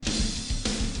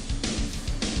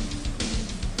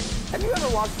Have you ever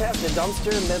walked past a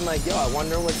dumpster and been like, yo, I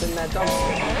wonder what's in that dumpster?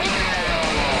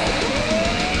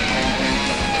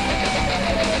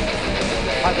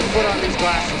 Either put on these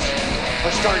glasses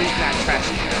or start eating that trash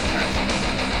can.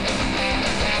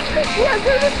 Yeah,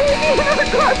 there's a baby in the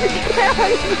garbage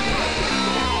can.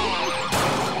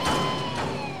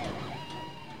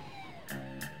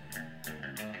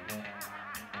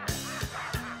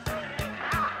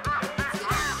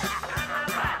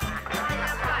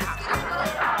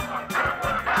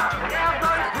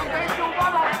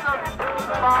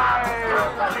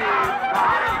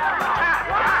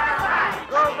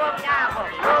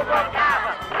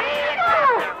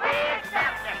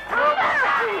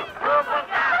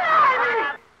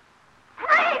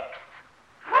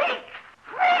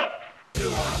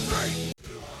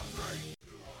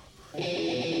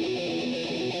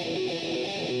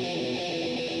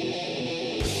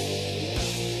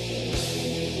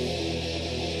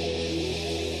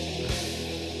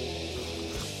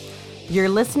 You're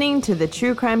listening to the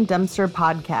True Crime Dumpster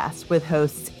podcast with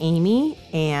hosts Amy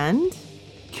and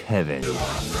Kevin.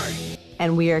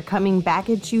 And we are coming back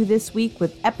at you this week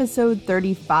with episode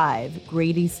 35,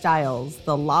 Grady Stiles,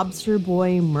 The Lobster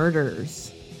Boy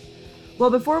Murders. Well,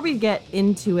 before we get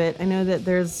into it, I know that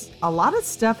there's a lot of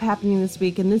stuff happening this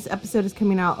week, and this episode is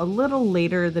coming out a little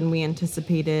later than we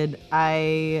anticipated.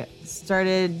 I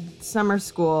started summer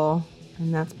school,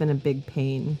 and that's been a big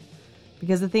pain.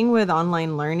 Because the thing with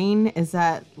online learning is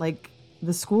that, like,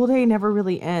 the school day never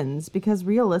really ends. Because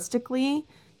realistically,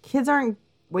 kids aren't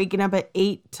waking up at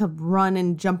 8 to run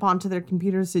and jump onto their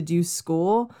computers to do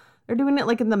school. They're doing it,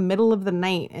 like, in the middle of the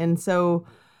night. And so,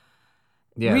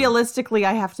 realistically,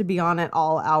 I have to be on at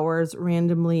all hours,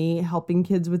 randomly helping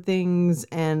kids with things.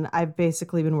 And I've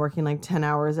basically been working, like, 10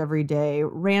 hours every day,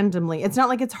 randomly. It's not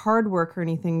like it's hard work or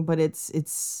anything, but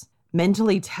it's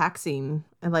mentally taxing.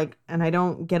 And I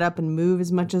don't get up and move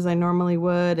as much as I normally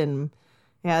would. And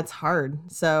yeah, it's hard.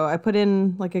 So I put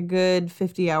in like a good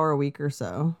 50-hour week or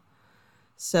so.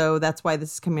 So that's why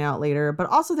this is coming out later. But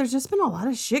also there's just been a lot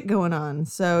of shit going on.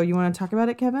 So you want to talk about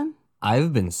it, Kevin?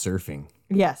 I've been surfing.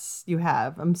 Yes, you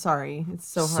have. I'm sorry. It's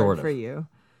so hard Sort of. for you.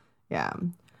 Yeah.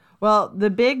 Well, the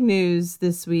big news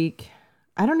this week,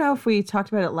 I don't know if we talked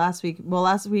about it last week. Well,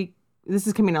 last week, this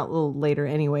is coming out a little later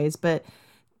anyways, but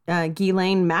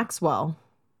Ghislaine Maxwell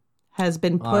has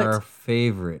been put Our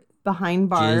favorite behind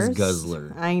bars. Jizz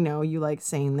guzzler. I know you like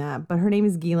saying that, but her name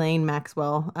is Ghislaine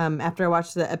Maxwell. After I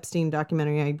watched the Epstein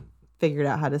documentary, I figured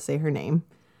out how to say her name.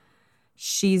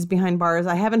 She's behind bars.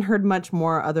 I haven't heard much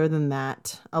more other than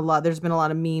that. There's been a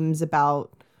lot of memes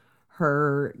about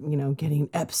her, getting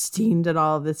Epsteined and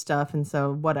all of this stuff, and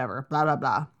so whatever, blah blah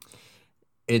blah.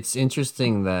 It's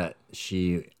interesting that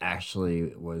she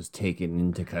actually was taken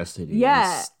into custody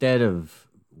instead of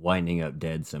winding up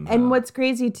dead somehow. And what's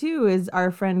crazy too is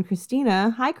our friend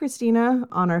Christina, hi Christina,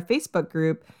 on our Facebook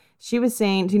group, she was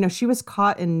saying, she was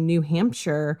caught in New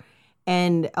Hampshire,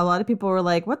 and a lot of people were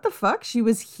like, what the fuck? She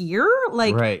was here?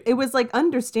 Like, right. It was like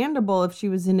understandable if she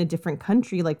was in a different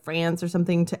country like France or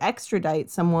something to extradite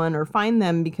someone or find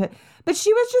them, but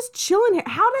she was just chilling here.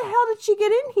 How the hell did she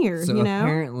get in here? So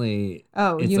apparently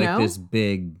it's like this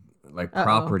big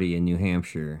property in New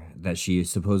Hampshire that she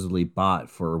supposedly bought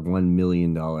for $1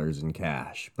 million in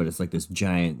cash, but it's like this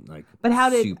giant,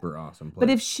 super awesome place. But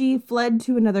if she fled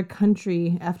to another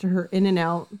country after her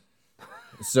In-N-Out.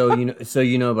 So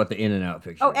you know about the In-N-Out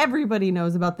picture. Oh, everybody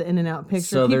knows about the In-N-Out picture.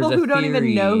 So people who don't even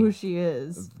theory, know who she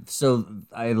is. So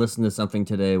I listened to something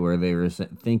today where they were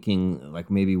thinking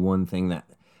like maybe one thing that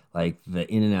like the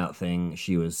In-N-Out thing,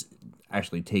 she was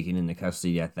actually taken into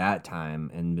custody at that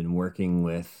time and been working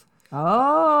with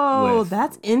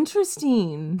that's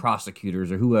interesting. prosecutors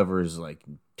or whoever's like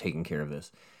taking care of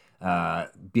this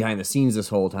behind the scenes this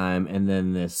whole time, and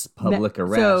then this public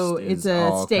arrest. So it's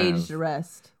a staged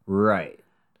arrest, right?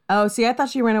 Oh, see, I thought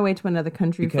she ran away to another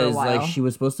country for a while. Because, she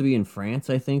was supposed to be in France,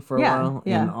 I think, for a while.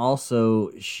 Yeah. And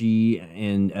also, she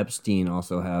and Epstein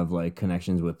also have,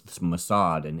 connections with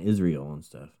Mossad and Israel and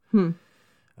stuff.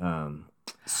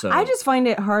 So I just find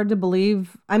it hard to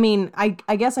believe. I mean, I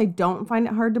guess I don't find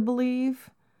it hard to believe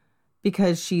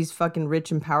because she's fucking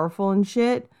rich and powerful and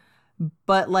shit.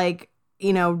 But,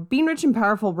 being rich and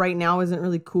powerful right now isn't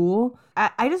really cool.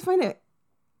 I just find it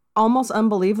almost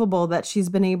unbelievable that she's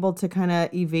been able to kind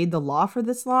of evade the law for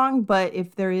this long. But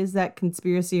if there is that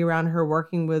conspiracy around her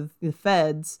working with the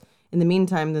feds in the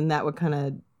meantime, then that would kind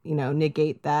of,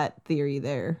 negate that theory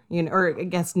there, or I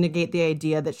guess negate the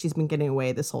idea that she's been getting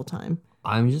away this whole time.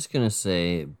 I'm just going to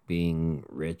say being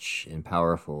rich and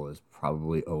powerful is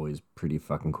probably always pretty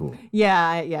fucking cool.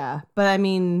 Yeah. But I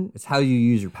mean, it's how you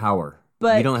use your power.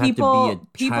 But you don't have to be a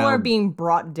child. People are being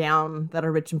brought down that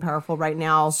are rich and powerful right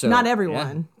now. So, not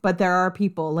everyone, but there are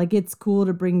people. Like, it's cool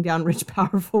to bring down rich,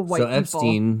 powerful white people. So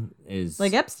Epstein is...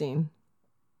 Like Epstein.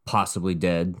 Possibly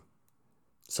dead.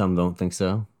 Some don't think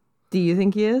so. Do you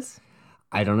think he is?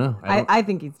 I don't know. I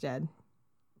think he's dead.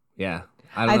 Yeah.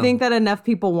 I think that enough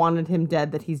people wanted him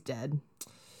dead that he's dead.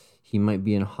 He might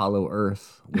be in hollow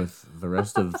earth with the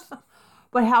rest of...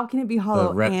 But how can it be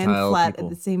hollow and flat at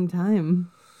the same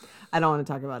time? I don't want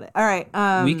to talk about it. All right.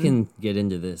 We can get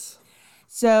into this.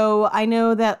 So I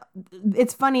know that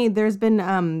it's funny. There's been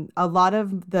a lot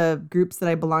of the groups that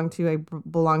I belong to. I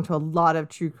belong to a lot of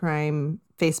true crime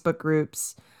Facebook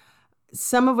groups,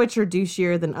 some of which are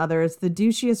douchier than others. The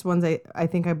douchiest ones I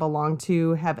think I belong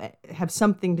to have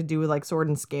something to do with like Sword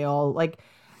and Scale. Like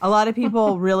a lot of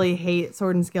people really hate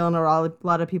Sword and Scale and a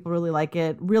lot of people really like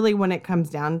it. Really, when it comes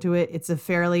down to it, it's a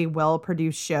fairly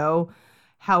well-produced show.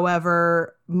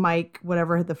 However, Mike,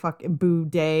 whatever the fuck,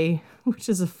 Boudet, which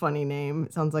is a funny name.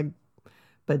 It sounds like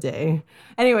bidet.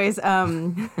 Anyways,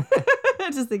 I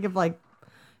just think of like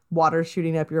water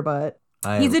shooting up your butt.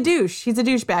 He's a douche. He's a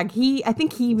douchebag. I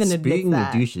think he even admits that. Speaking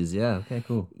of douches, yeah, okay,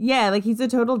 cool. Yeah, like he's a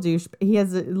total douche.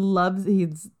 He's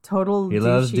total douchey.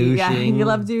 Loves douching. Yeah, he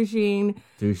loves douching.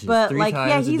 Douches but 3 like, times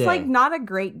yeah, a he's day. like not a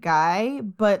great guy,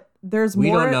 but there's more. We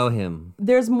don't know him.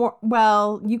 There's more.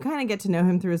 Well, you kind of get to know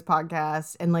him through his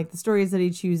podcast and like the stories that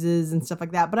he chooses and stuff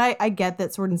like that. But I get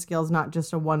that Sword and Scale is not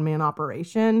just a one-man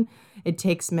operation. It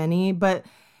takes many, but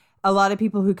a lot of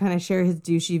people who kind of share his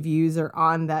douchey views are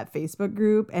on that Facebook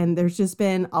group. And there's just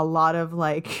been a lot of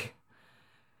like,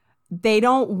 they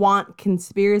don't want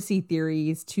conspiracy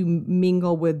theories to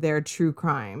mingle with their true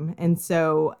crime. And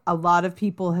so a lot of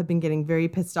people have been getting very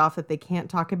pissed off that they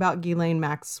can't talk about Ghislaine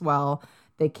Maxwell.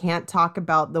 They can't talk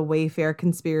about the Wayfair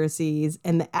conspiracies.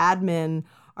 And the admin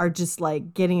are just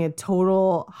like getting a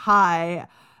total high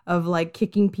of like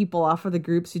kicking people off of the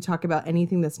groups who talk about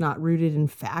anything that's not rooted in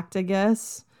fact, I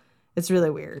guess. It's really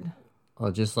weird.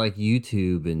 Oh, just like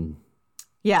YouTube and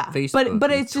Facebook.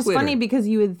 But it's just funny because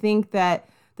you would think that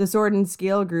the Sword and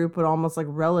Scale group would almost like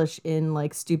relish in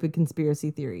like stupid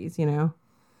conspiracy theories, you know?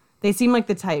 They seem like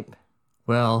the type.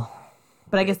 Well,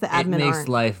 but I guess the admin makes aren't.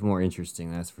 Life more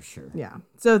interesting, that's for sure. Yeah.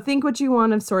 So think what you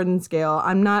want of Sword and Scale.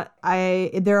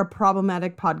 They're a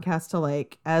problematic podcast to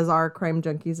like, as are Crime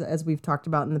Junkies, as we've talked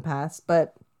about in the past,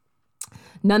 but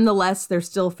nonetheless, they're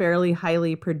still fairly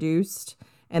highly produced.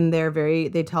 And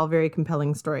they tell very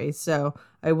compelling stories. So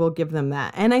I will give them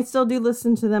that. And I still do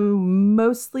listen to them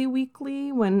mostly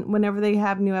weekly whenever they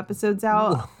have new episodes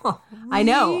out. Really? I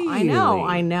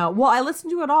know. Well, I listen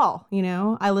to it all, you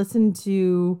know. I listen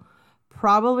to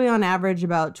probably on average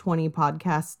about 20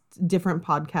 different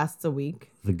podcasts a week.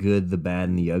 The good, the bad,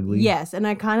 and the ugly? Yes, and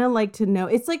I kind of like to know.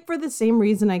 It's like for the same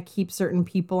reason I keep certain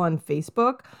people on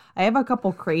Facebook. I have a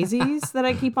couple crazies that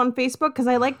I keep on Facebook because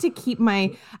I like to keep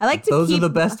Those are the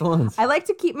best ones. I like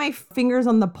to keep my fingers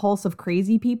on the pulse of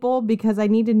crazy people because I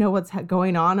need to know what's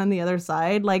going on the other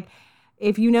side. Like,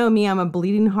 if you know me, I'm a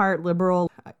bleeding heart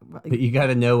liberal. But you got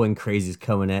to know when crazy's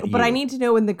coming at you. But I need to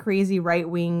know when the crazy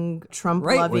right-wing,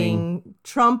 Trump-loving,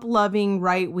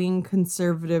 right-wing,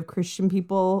 conservative Christian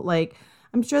people, like,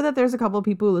 I'm sure that there's a couple of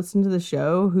people who listen to the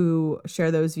show who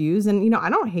share those views. And, you know, I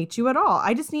don't hate you at all.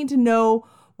 I just need to know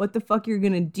what the fuck you're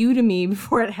going to do to me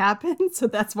before it happens. So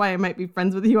that's why I might be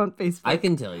friends with you on Facebook. I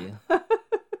can tell you.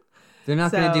 They're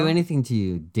not going to do anything to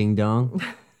you, ding dong.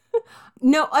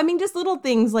 No, I mean, just little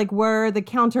things like where the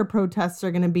counter protests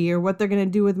are going to be or what they're going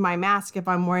to do with my mask if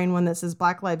I'm wearing one that says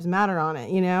Black Lives Matter on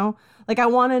it, you know? Like, I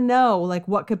want to know, like,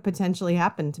 what could potentially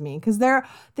happen to me. Because there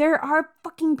are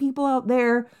fucking people out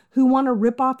there who want to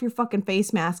rip off your fucking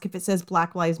face mask if it says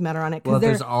Black Lives Matter on it. Well,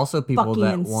 there's also people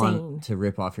that want to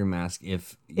rip off your mask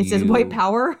if it says white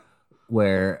power.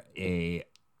 Wear a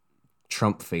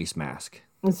Trump face mask.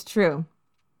 It's true.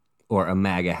 Or a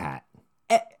MAGA hat.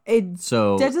 It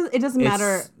doesn't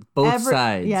matter. Both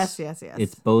sides. Yes.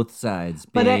 It's both sides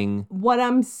being what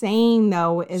I'm saying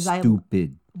though is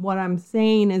stupid. What I'm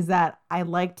saying is that I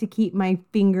like to keep my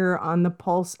finger on the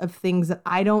pulse of things that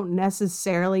I don't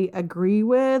necessarily agree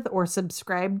with or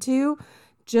subscribe to,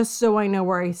 just so I know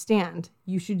where I stand.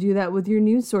 You should do that with your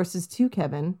news sources too,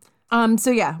 Kevin. So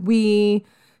yeah,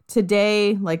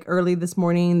 today, like early this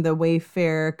morning, the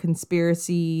Wayfair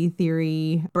conspiracy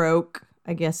theory broke,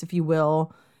 I guess, if you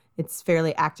will. It's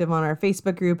fairly active on our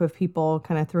Facebook group of people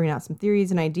kind of throwing out some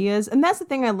theories and ideas. And that's the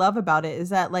thing I love about it is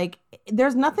that, like,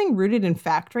 there's nothing rooted in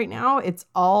fact right now. It's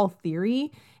all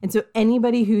theory. And so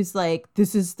anybody who's like,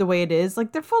 this is the way it is,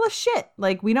 like, they're full of shit.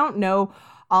 Like, we don't know.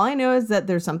 All I know is that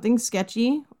there's something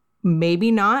sketchy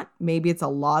Maybe not. Maybe it's a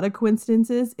lot of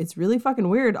coincidences. It's really fucking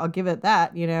weird. I'll give it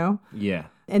that, you know? Yeah.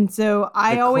 And so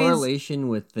I always... The correlation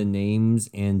with the names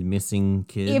and missing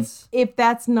kids... If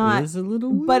that's not... is a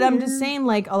little weird. But I'm just saying,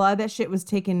 like, a lot of that shit was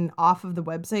taken off of the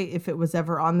website if it was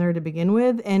ever on there to begin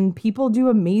with. And people do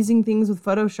amazing things with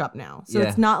Photoshop now. So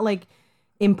it's not, like,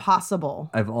 impossible.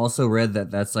 I've also read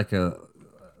that that's, like, a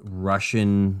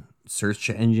Russian search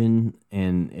engine.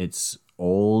 And it's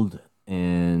old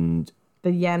and...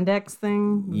 The Yandex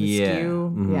thing? The SKU?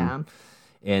 Mm-hmm. Yeah.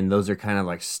 And those are kind of,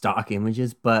 like, stock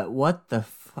images. But what the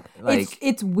fuck? Like,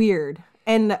 it's weird.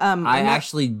 And I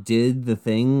actually did the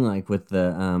thing like with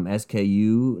the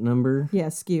SKU number. Yeah,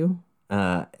 SKU.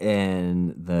 And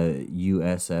the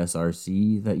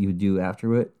USSRC that you do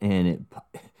after it, and it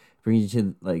brings you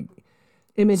to like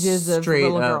images of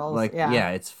little girls. Like yeah,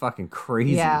 it's fucking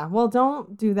crazy. Yeah. Well,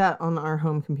 don't do that on our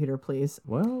home computer, please.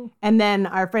 Well. And then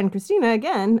our friend Christina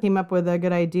again came up with a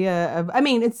good idea of. I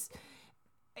mean, it's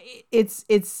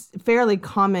fairly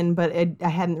common, but I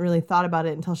hadn't really thought about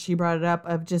it until she brought it up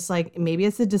of just like, maybe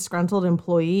it's a disgruntled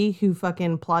employee who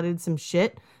fucking plotted some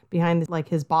shit behind like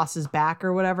his boss's back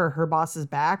or whatever, her boss's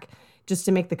back, just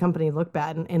to make the company look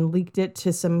bad and leaked it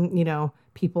to some,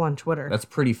 people on Twitter. That's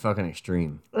pretty fucking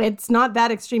extreme. It's not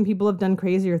that extreme. People have done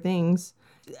crazier things.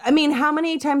 I mean, how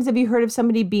many times have you heard of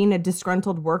somebody being a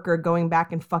disgruntled worker going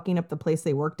back and fucking up the place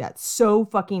they worked at? So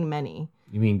fucking many.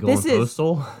 You mean going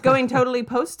postal? Going totally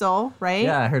postal, right?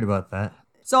 Yeah, I heard about that.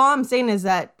 So all I'm saying is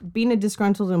that being a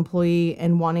disgruntled employee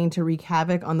and wanting to wreak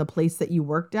havoc on the place that you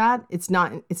worked at, it's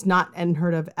not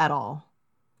unheard of at all.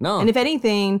 No. And if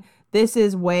anything, this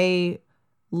is way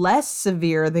less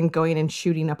severe than going and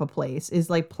shooting up a place, is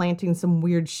like planting some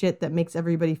weird shit that makes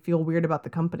everybody feel weird about the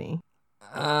company.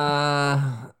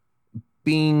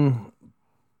 Being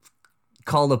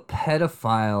called a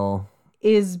pedophile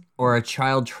or a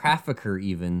child trafficker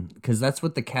even, because that's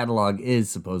what the catalog is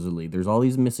supposedly. There's all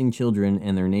these missing children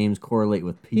and their names correlate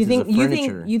with pieces of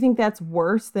furniture. You think that's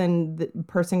worse than the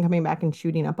person coming back and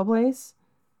shooting up a place?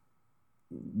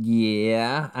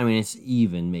 Yeah, I mean it's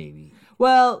even maybe.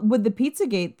 Well, with the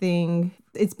Pizzagate thing,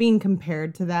 it's being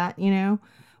compared to that,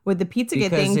 With the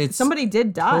Pizzagate thing, somebody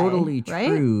did die. Totally right?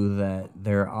 true that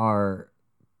there are.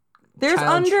 There's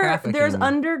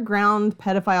underground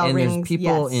pedophile and rings. And there's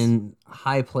people in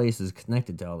high places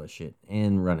connected to all this shit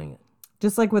and running it.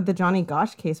 Just like with the Johnny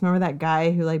Gosch case. Remember that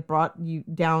guy who like brought you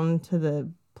down to the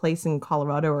place in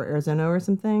Colorado or Arizona or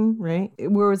something, right?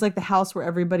 Where it was like the house where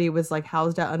everybody was like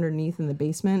housed out underneath in the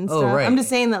basement and stuff. Right. I'm just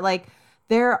saying that like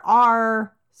there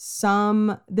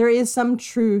is some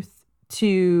truth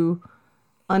to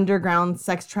underground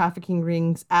sex trafficking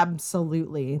rings.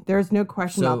 Absolutely. There's no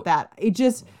question about that. It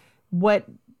just... What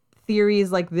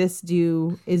theories like this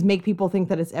do is make people think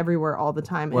that it's everywhere all the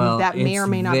time. And that may or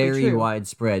may not be true. Very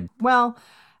widespread. Well,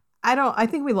 I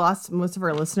think we lost most of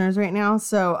our listeners right now.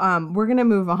 So we're going to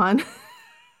move on.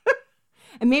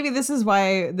 And maybe this is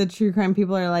why the true crime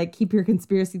people are like, keep your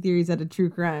conspiracy theories out of true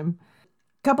crime.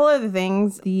 A couple other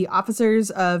things. The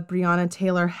officers of Breonna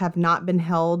Taylor have not been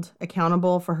held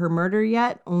accountable for her murder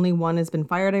yet. Only one has been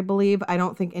fired, I believe. I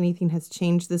don't think anything has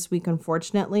changed this week,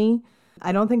 unfortunately.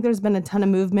 I don't think there's been a ton of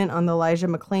movement on the Elijah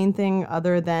McClain thing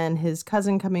other than his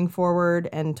cousin coming forward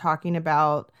and talking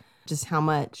about just how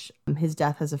much his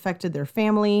death has affected their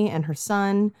family and her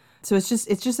son. So it's just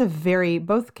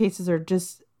both cases are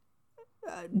just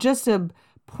a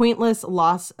pointless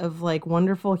loss of like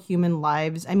wonderful human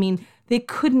lives. I mean, they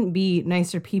couldn't be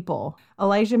nicer people.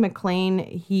 Elijah McClain,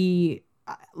 he,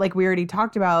 like we already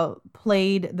talked about,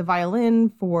 played the violin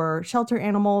for shelter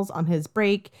animals on his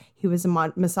break. He was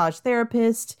a massage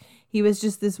therapist. He was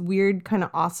just this weird, kind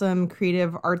of awesome,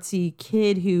 creative, artsy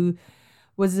kid who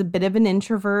was a bit of an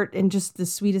introvert and just the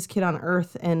sweetest kid on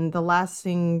earth. And the last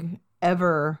thing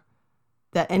ever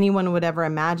that anyone would ever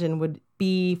imagine would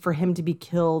be for him to be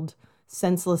killed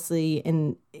senselessly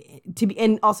and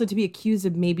also to be accused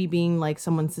of maybe being like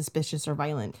someone suspicious or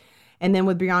violent. And then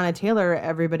with Breonna Taylor,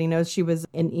 everybody knows she was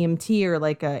an EMT or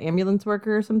like an ambulance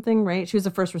worker or something, right? She was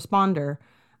a first responder.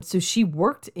 So she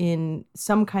worked in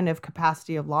some kind of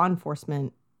capacity of law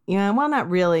enforcement. Yeah, well, not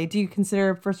really. Do you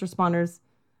consider first responders?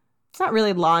 It's not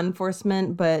really law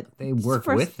enforcement, but they work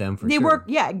with them for sure. Work,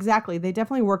 yeah, exactly. They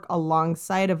definitely work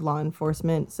alongside of law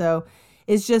enforcement. So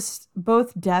it's just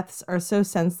both deaths are so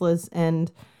senseless,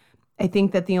 and I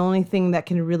think that the only thing that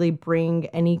can really bring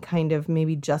any kind of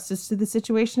maybe justice to the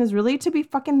situation is really to be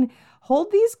fucking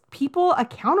hold these people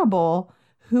accountable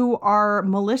who are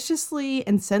maliciously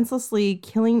and senselessly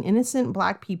killing innocent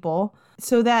Black people,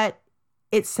 so that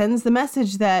it sends the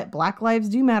message that Black lives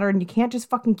do matter and you can't just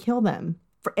fucking kill them.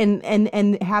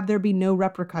 and have there be no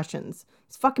repercussions.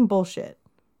 It's fucking bullshit.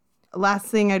 Last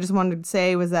thing I just wanted to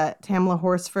say was that Tamla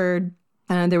Horsford,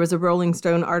 there was a Rolling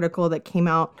Stone article that came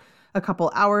out a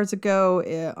couple hours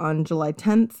ago on July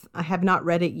 10th. I have not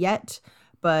read it yet,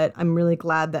 but I'm really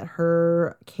glad that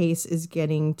her case is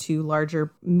getting to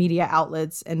larger media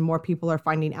outlets and more people are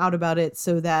finding out about it,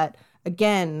 so that,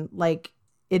 again, like,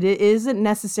 it isn't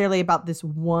necessarily about this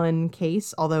one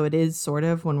case, although it is sort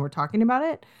of when we're talking about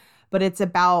it, but it's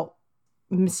about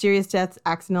mysterious deaths,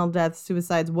 accidental deaths,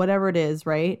 suicides, whatever it is,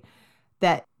 right?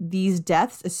 That these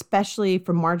deaths, especially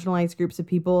from marginalized groups of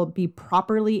people, be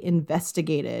properly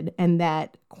investigated, and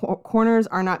that corners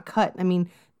are not cut. I mean,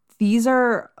 these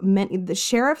are the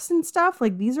sheriffs and stuff,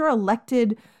 like, these are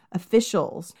elected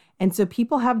officials. And so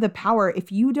people have the power. If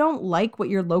you don't like what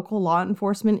your local law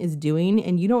enforcement is doing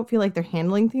and you don't feel like they're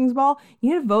handling things well, you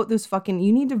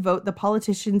need to vote the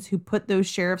politicians who put those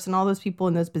sheriffs and all those people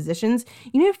in those positions.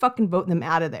 You need to fucking vote them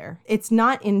out of there. It's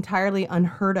not entirely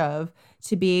unheard of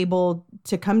to be able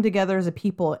to come together as a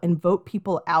people and vote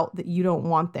people out that you don't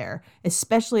want there,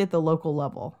 especially at the local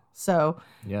level. So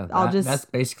yeah, that's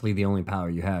basically the only power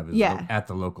you have is at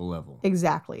the local level.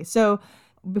 Exactly. So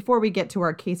before we get to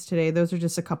our case today, those are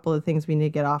just a couple of things we need to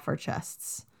get off our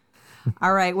chests.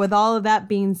 All right. With all of that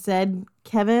being said,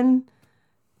 Kevin,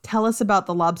 tell us about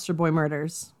the Lobster Boy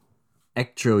murders.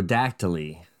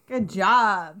 Ectrodactyly. Good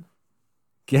job.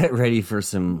 Get ready for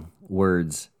some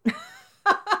words.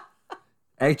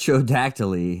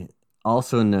 Ectrodactyly,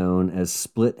 also known as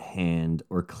split hand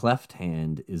or cleft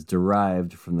hand, is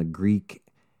derived from the Greek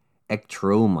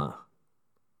ektroma,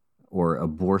 or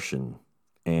abortion,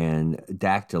 and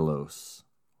dactylos,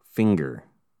 finger,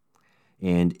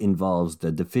 and involves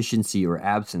the deficiency or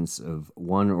absence of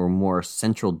one or more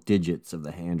central digits of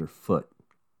the hand or foot.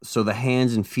 So the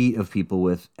hands and feet of people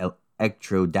with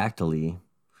ectrodactyly,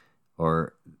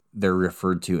 or they're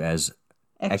referred to as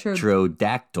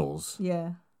ectrodactyls.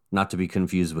 Yeah. Not to be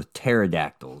confused with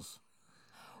pterodactyls.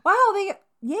 Wow,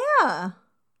 Yeah,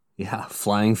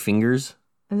 flying fingers.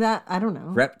 Is that, I don't know.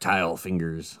 Reptile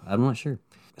fingers. I'm not sure.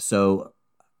 So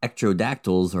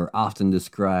ectrodactyls are often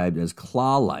described as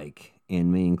claw-like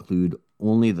and may include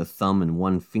only the thumb and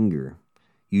one finger,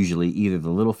 usually either the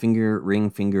little finger,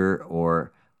 ring finger,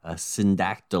 or a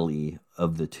syndactyly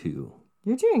of the two.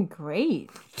 You're doing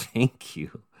great. Thank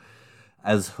you.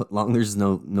 As long as there's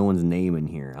no one's name in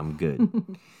here, I'm good.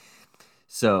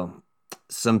 So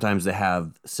sometimes they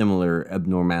have similar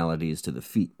abnormalities to the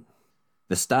feet.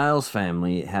 The Stiles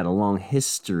family had a long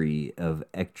history of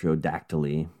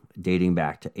ectrodactyly dating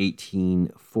back to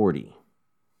 1840.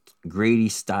 Grady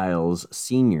Stiles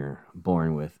Sr.,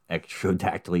 born with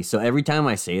ectrodactyly. So every time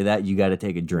I say that, you got to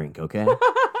take a drink, okay?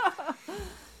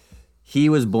 He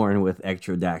was born with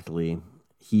ectrodactyly.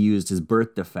 He used his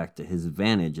birth defect to his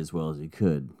advantage as well as he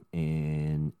could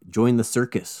and joined the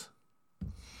circus.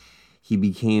 He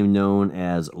became known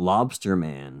as Lobster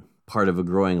Man, part of a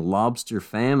growing lobster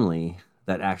family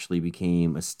that actually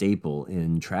became a staple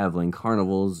in traveling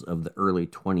carnivals of the early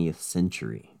 20th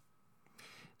century.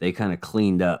 They kind of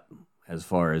cleaned up as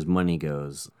far as money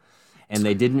goes. And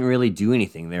they didn't really do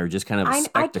anything. They were just kind of a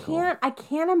spectacle. I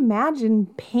can't imagine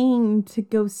paying to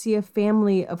go see a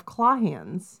family of claw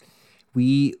hands.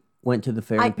 We went to the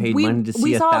fair and paid money to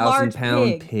see a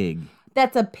 1,000-pound pig.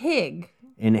 That's a pig.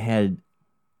 And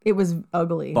it was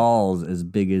ugly. Balls as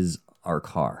big as our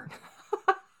car.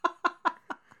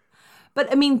 But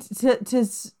I mean,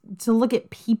 to look at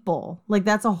people, like,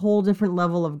 that's a whole different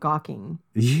level of gawking.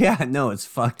 Yeah, no, it's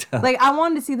fucked up. Like, I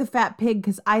wanted to see the fat pig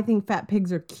because I think fat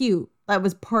pigs are cute. That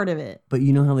was part of it. But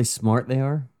you know how smart they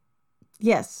are?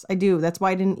 Yes, I do. That's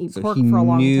why I didn't eat pork for a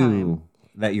long time.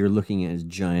 That you're looking at his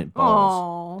giant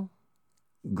balls. Aww.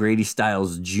 Grady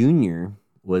Stiles Jr.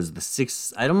 was the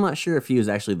sixth. I'm not sure if he was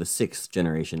actually the sixth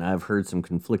generation. I've heard some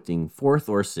conflicting fourth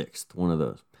or sixth, one of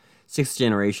those. Sixth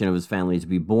generation of his family to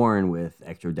be born with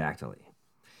ectrodactyly.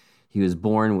 He was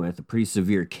born with a pretty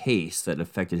severe case that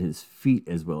affected his feet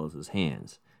as well as his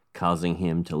hands, causing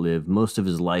him to live most of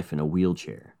his life in a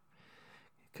wheelchair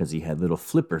because he had little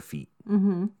flipper feet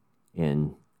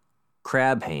and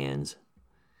crab hands.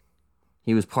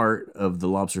 He was part of the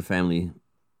Lobster Family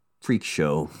freak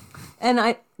show.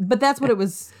 But that's what it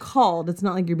was called. It's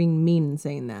not like you're being mean and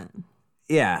saying that.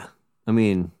 Yeah. I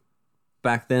mean,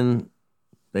 back then,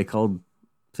 they called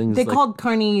things They called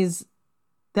carnies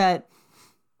that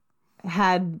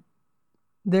had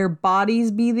their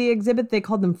bodies be the exhibit, they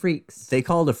called them freaks. They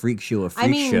called a freak show a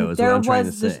freak show is what I'm trying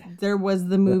to say. There was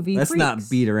the movie Let's Freaks. Not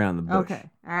beat around the bush. Okay.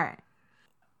 All right.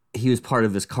 He was part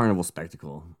of this carnival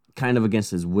spectacle, kind of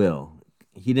against his will.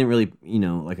 he didn't really,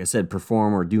 like I said,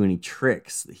 perform or do any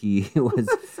tricks. He was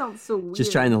that sounds so weird.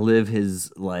 Just trying to live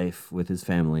his life with his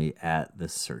family at the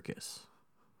circus.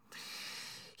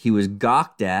 He was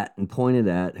gawked at and pointed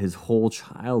at his whole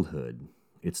childhood.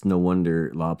 It's no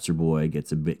wonder Lobster Boy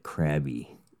gets a bit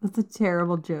crabby. That's a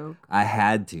terrible joke. I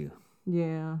had to.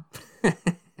 Yeah.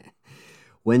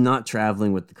 When not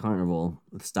traveling with the carnival,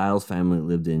 the Styles family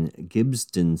lived in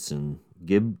Gibsonton.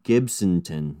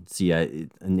 See, a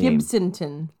name.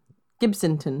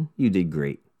 Gibsonton. You did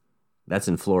great. That's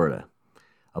in Florida.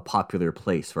 A popular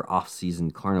place for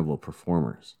off-season carnival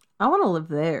performers. I want to live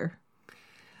there.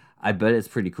 I bet it's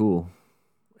pretty cool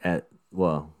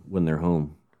when they're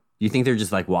home. Do you think they're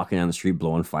just like walking down the street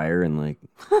blowing fire and like...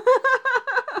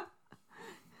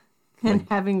 and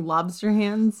having lobster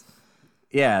hands?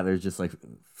 Yeah, there's just like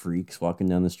freaks walking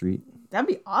down the street. That'd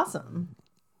be awesome.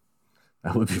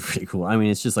 That would be pretty cool. I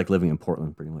mean, it's just like living in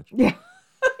Portland, pretty much. Yeah.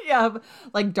 Yeah,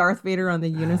 like Darth Vader on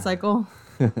the unicycle.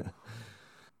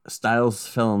 Styles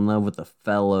fell in love with a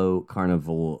fellow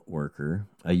carnival worker,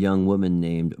 a young woman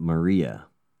named Maria.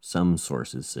 Some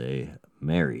sources say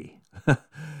Mary. That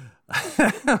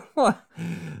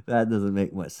doesn't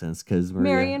make much sense because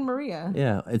Mary and Maria.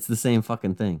 Yeah, it's the same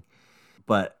fucking thing.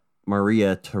 But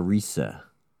Maria Teresa.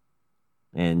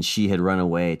 And she had run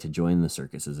away to join the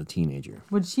circus as a teenager.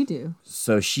 What did she do?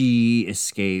 So she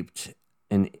escaped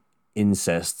an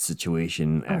incest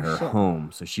situation at her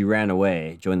home. So she ran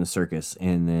away, joined the circus,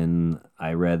 and then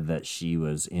I read that she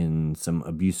was in some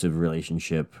abusive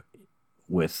relationship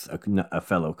with a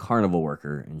fellow carnival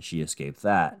worker, and she escaped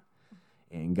that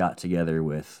and got together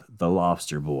with the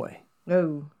Lobster Boy.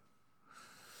 Oh.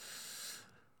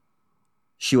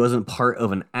 She wasn't part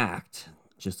of an act,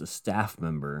 just a staff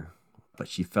member, but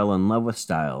she fell in love with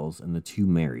Styles and the two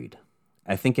married.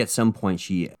 I think at some point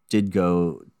she did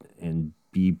go and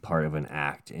be part of an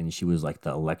act, and she was like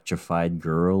the electrified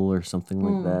girl or something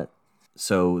like that.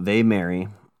 So they marry,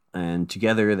 and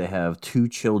together they have 2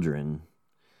 children,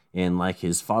 and like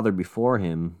his father before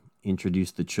him,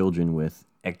 introduced the children with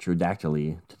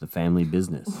ectrodactyly to the family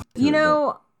business.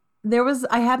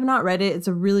 I have not read it. It's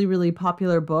a really, really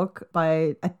popular book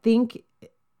by, I think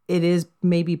it is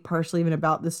maybe partially even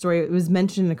about this story. It was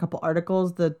mentioned in a couple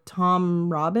articles. The Tom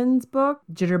Robbins book,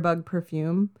 Jitterbug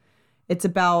Perfume. It's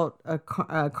about a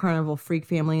carnival freak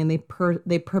family, and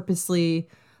they purposely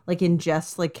like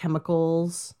ingest like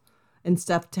chemicals and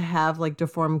stuff to have like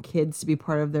deformed kids to be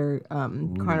part of their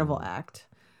carnival act.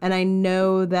 And I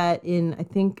know that I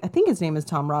think his name is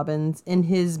Tom Robbins. In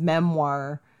his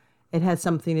memoir, it has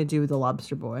something to do with the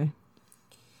Lobster Boy.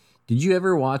 Did you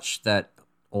ever watch that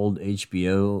old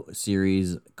HBO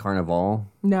series Carnival?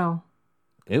 No.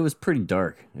 It was pretty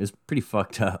dark. It was pretty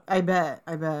fucked up. I bet.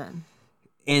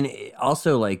 And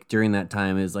also, like, during that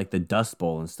time, it was like the Dust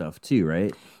Bowl and stuff too,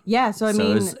 right? Yeah, so I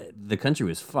mean... the country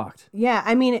was fucked. Yeah,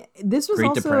 I mean, this was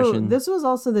Great Depression. This was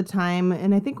also the time,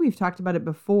 and I think we've talked about it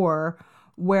before,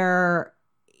 where,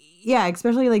 yeah,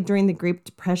 especially like during the Great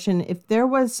Depression, if there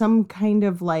was some kind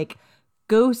of like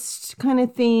ghost kind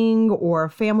of thing or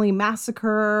family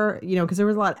massacre, because there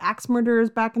was a lot of axe murders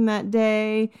back in that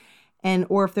day,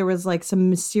 or if there was like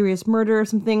some mysterious murder or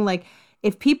something, like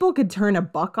if people could turn a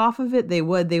buck off of it, they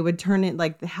would turn it,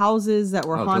 like the houses that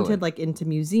were haunted, totally, like into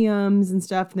museums and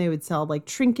stuff, and they would sell like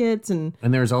trinkets and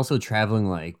there's also traveling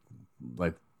like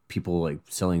people like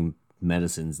selling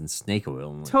medicines and snake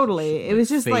oil. And, like, totally. It was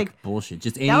just like bullshit.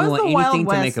 Just anything to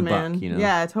make a buck,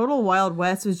 Yeah, total Wild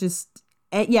West was just,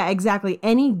 yeah, exactly.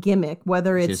 Any gimmick,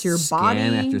 whether it's just your body.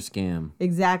 Scam after scam.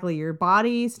 Exactly. Your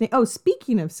body. Oh,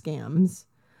 speaking of scams,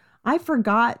 I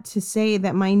forgot to say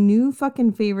that my new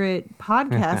fucking favorite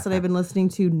podcast that I've been listening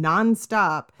to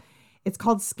nonstop, it's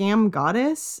called Scam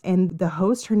Goddess. And the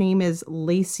host, her name is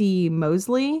Lacey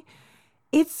Mosley.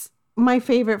 It's my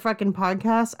favorite fucking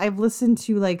podcast. I've listened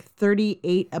to like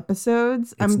 38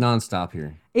 episodes. It's nonstop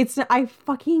here. I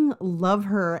fucking love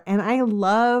her, and I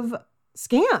love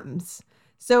scams.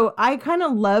 So I kind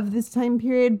of love this time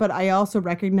period, but I also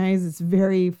recognize it's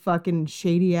very fucking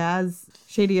shady as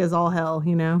all hell,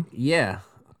 Yeah.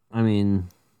 I mean,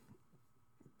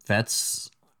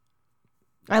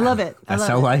 I love it. That's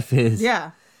how life is.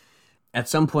 Yeah. At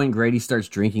some point, Grady starts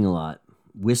drinking a lot.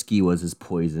 Whiskey was his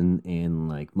poison, and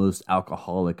like most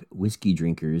alcoholic whiskey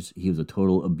drinkers, he was a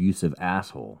total abusive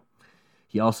asshole.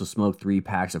 He also smoked 3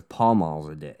 packs of Pall Malls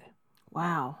a day.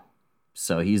 Wow.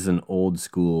 So he's an old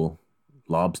school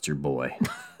Lobster Boy.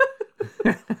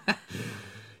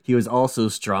 He was also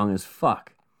strong as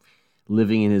fuck.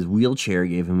 Living in his wheelchair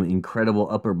gave him incredible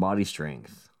upper body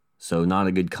strength. So not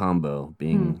a good combo,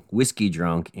 being whiskey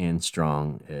drunk and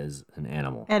strong as an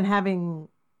animal. And having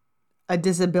a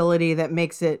disability that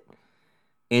makes it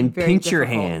and very pinch difficult.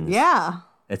 Your hands. Yeah.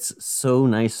 It's so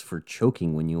nice for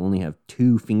choking when you only have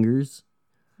 2 fingers.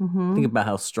 Mm-hmm. Think about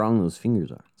how strong those fingers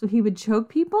are. So he would choke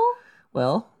people?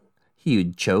 Well, he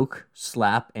would choke,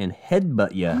 slap, and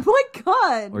headbutt you. Oh my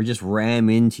God. Or just ram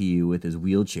into you with his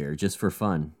wheelchair just for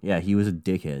fun. Yeah, he was a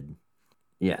dickhead.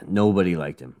 Yeah, nobody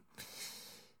liked him.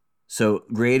 So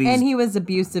Grady's... And he was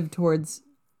abusive towards,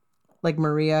 like,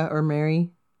 Maria or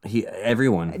Mary?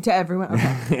 Everyone. To everyone?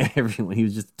 Okay. Everyone. He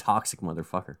was just a toxic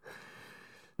motherfucker.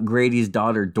 Grady's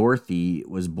daughter, Dorothy,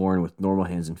 was born with normal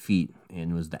hands and feet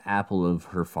and was the apple of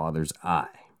her father's eye.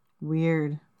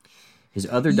 Weird. His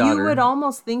other daughter... You would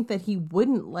almost think that he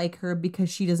wouldn't like her because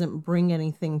she doesn't bring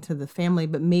anything to the family,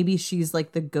 but maybe she's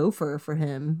like the gopher for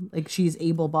him. Like, she's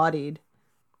able-bodied.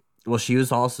 Well, she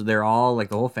was also... They're all, like,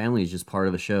 the whole family is just part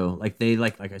of the show. Like, they,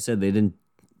 like I said, they didn't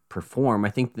perform. I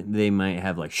think that they might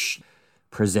have, like...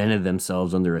 presented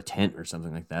themselves under a tent or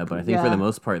something like that, but I think for the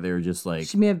most part they were just like...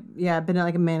 She may have been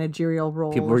like a managerial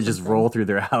role. People were just roll through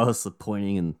their house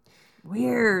pointing and...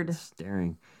 Weird.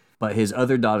 Staring. But his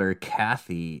other daughter,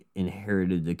 Kathy,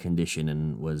 inherited the condition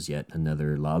and was yet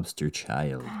another lobster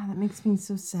child. God, that makes me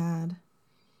so sad.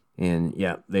 And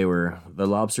yeah, they were the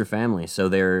lobster family. So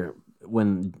they're...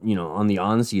 When, on the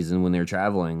on season, when they're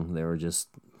traveling, they were just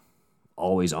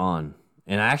always on.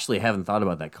 And I actually haven't thought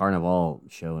about that Carnival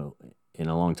show in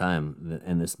a long time,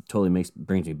 and this totally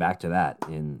brings me back to that.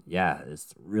 And yeah,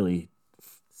 it's really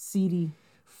seedy,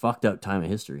 fucked up time of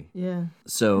history. Yeah.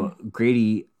 So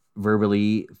Grady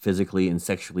verbally, physically, and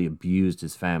sexually abused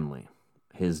his family.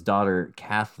 His daughter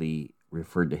Kathy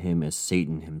referred to him as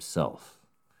Satan himself.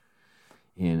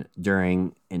 And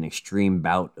during an extreme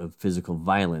bout of physical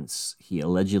violence, he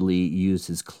allegedly used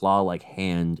his claw-like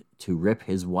hand to rip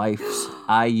his wife's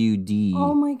IUD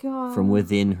oh my God. From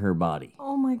within her body.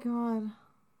 Oh my God.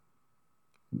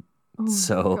 Oh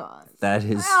so my God. That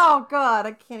is... Oh God,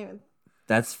 I can't even...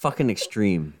 That's fucking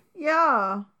extreme.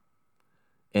 Yeah.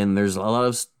 And there's a lot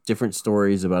of different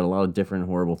stories about a lot of different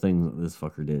horrible things that this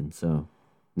fucker did. So,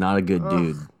 not a good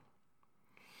dude.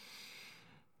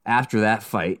 After that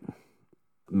fight...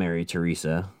 Mary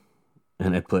Teresa,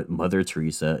 and I put Mother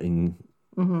Teresa in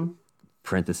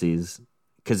parentheses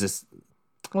because it's...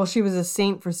 Well, she was a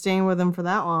saint for staying with him for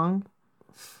that long.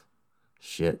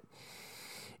 Shit.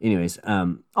 Anyways,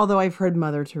 although I've heard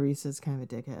Mother Teresa's kind of a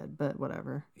dickhead, but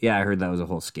whatever. Yeah, I heard that was a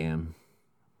whole scam.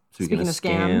 Speaking of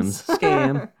scams.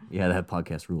 Scam. Yeah, that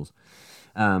podcast rules.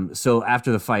 So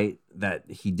after the fight that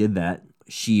he did that,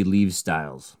 she leaves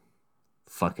Styles.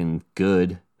 Fucking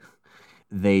good.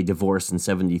 They divorced in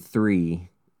 1973,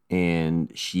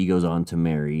 and she goes on to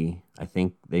marry, I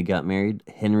think they got married,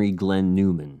 Henry Glenn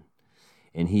Newman.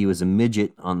 And he was a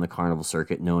midget on the carnival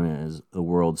circuit known as the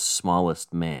world's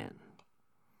smallest man.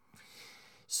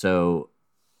 So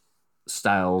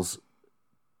Styles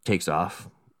takes off.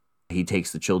 He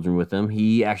takes the children with him.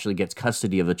 He actually gets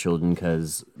custody of the children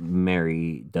because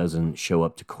Mary doesn't show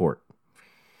up to court.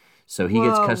 So he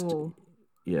gets custody.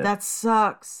 Yeah. That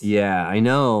sucks. Yeah, I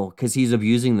know, because he's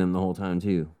abusing them the whole time,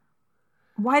 too.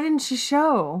 Why didn't she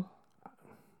show?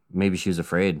 Maybe she was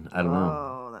afraid. I don't know.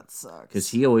 Oh, that sucks. Because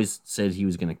he always said he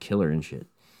was going to kill her and shit.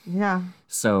 Yeah.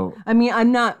 So... I mean,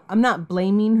 I'm not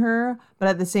blaming her, but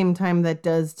at the same time, that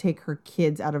does take her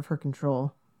kids out of her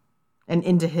control and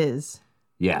into his.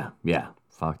 Yeah,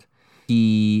 fucked.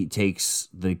 He takes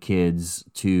the kids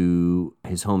to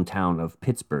his hometown of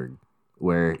Pittsburgh,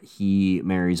 where he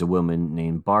marries a woman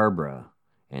named Barbara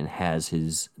and has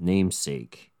his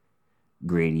namesake,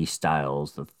 Grady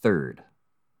Styles III.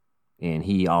 And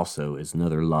he also is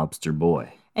another lobster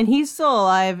boy. And he's still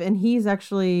alive, and he's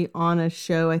actually on a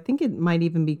show. I think it might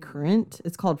even be current.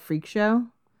 It's called Freak Show.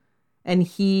 And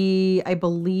he, I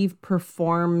believe,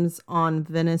 performs on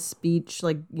Venice Beach,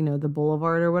 like, the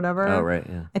boulevard or whatever. Oh, right,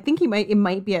 yeah. I think it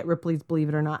might be at Ripley's, believe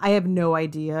it or not. I have no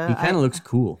idea. He kind of looks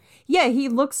cool. Yeah, he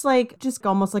looks like just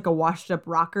almost like a washed up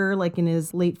rocker, like in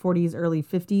his late 40s, early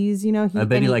 50s, I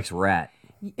bet he likes Rat.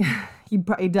 He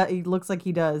looks like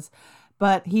he does.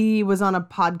 But he was on a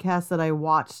podcast that I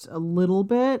watched a little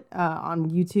bit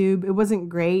on YouTube. It wasn't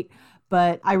great.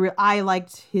 But I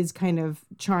liked his kind of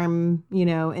charm,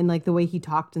 and like the way he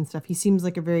talked and stuff. He seems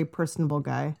like a very personable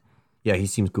guy. Yeah, he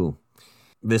seems cool.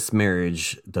 This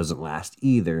marriage doesn't last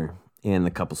either, and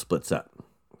the couple splits up.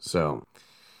 So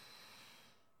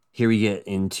here we get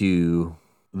into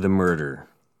the murder.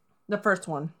 The first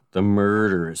one. The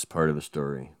murderous part of the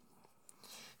story.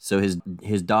 So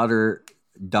his daughter,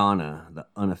 Donna, the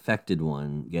unaffected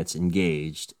one, gets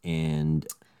engaged, and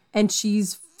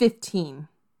she's 15.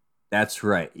 That's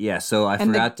right. Yeah, so I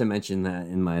forgot to mention that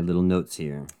in my little notes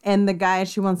here. And the guy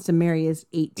she wants to marry is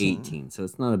 18. 18, so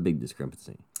it's not a big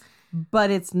discrepancy.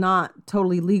 But it's not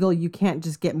totally legal. You can't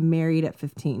just get married at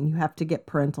 15. You have to get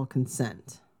parental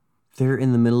consent. They're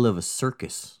in the middle of a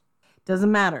circus.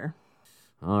 Doesn't matter.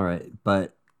 All right,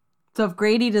 but... So if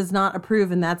Grady does not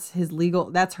approve and that's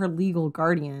her legal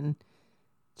guardian,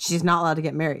 she's not allowed to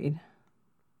get married.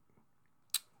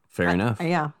 Fair enough.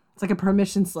 Yeah. It's like a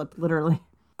permission slip, literally.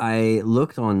 I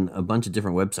looked on a bunch of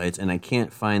different websites and I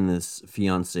can't find this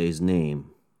fiance's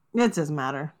name. It doesn't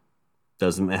matter.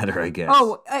 Doesn't matter, I guess.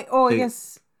 I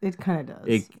guess it kind of does.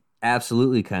 It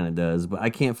absolutely kind of does, but I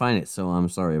can't find it, so I'm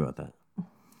sorry about that.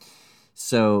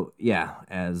 So, yeah,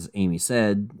 as Amy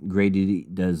said, Grady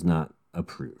does not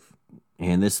approve.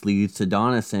 And this leads to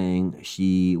Donna saying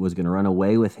she was going to run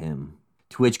away with him,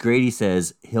 to which Grady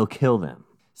says he'll kill them.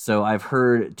 So I've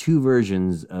heard two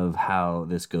versions of how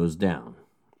this goes down.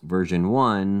 Version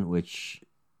 1, which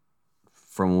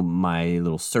from my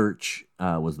little search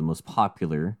was the most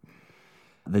popular.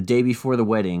 The day before the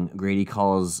wedding, Grady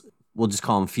calls, we'll just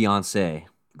call him fiancé.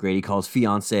 Grady calls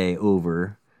fiancé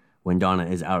over when Donna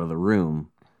is out of the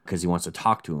room because he wants to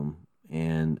talk to him.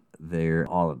 And they're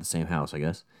all at the same house, I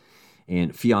guess.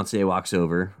 And fiancé walks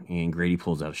over and Grady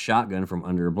pulls out a shotgun from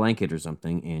under a blanket or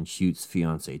something and shoots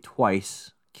fiancé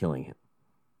twice, killing him.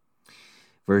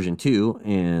 Version 2,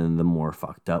 and the more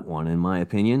fucked up one in my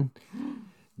opinion,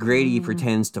 Grady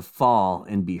pretends to fall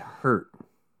and be hurt,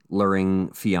 luring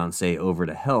fiancé over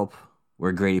to help,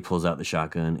 where Grady pulls out the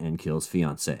shotgun and kills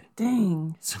fiancé.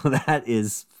 Dang. So that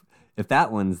is, if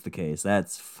that one's the case,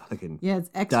 that's fucking it's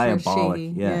extra diabolic.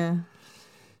 shady. Yeah.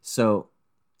 So.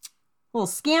 Little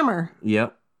scammer.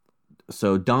 Yep.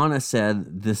 So Donna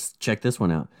said this. Check this one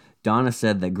out. Donna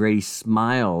said that Grady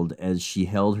smiled as she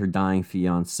held her dying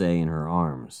fiancé in her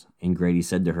arms, and Grady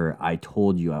said to her, "I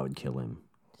told you I would kill him."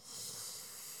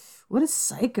 What a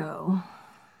psycho.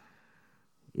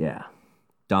 Yeah.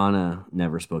 Donna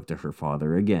never spoke to her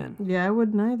father again. Yeah, I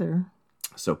wouldn't either.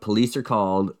 So police are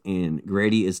called, and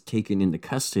Grady is taken into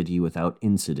custody without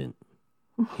incident.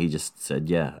 He just said,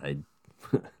 yeah, I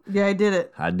did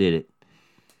it. I did it.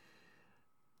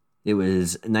 It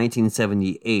was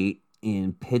 1978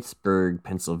 in Pittsburgh,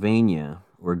 Pennsylvania,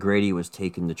 where Grady was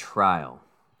taken to trial,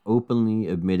 openly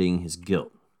admitting his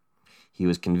guilt. He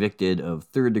was convicted of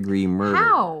third-degree murder.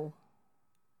 How?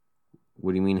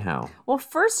 What do you mean, how? Well,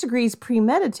 first degree is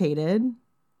premeditated.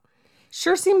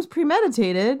 Sure seems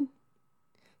premeditated.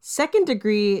 Second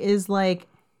degree is like,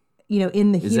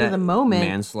 in the heat of the moment.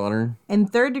 Manslaughter?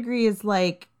 And third degree is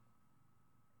like,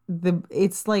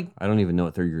 it's like... I don't even know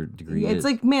what third degree is. It's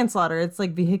like manslaughter. It's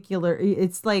like vehicular.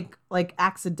 It's like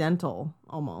accidental,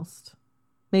 almost.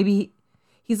 Maybe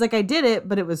he's like, I did it,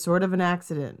 but it was sort of an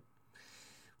accident.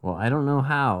 Well, I don't know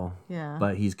how. Yeah.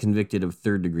 But he's convicted of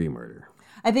third-degree murder.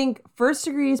 I think first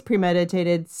degree is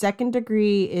premeditated. Second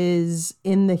degree is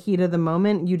in the heat of the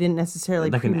moment. You didn't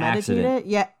necessarily like premeditate it.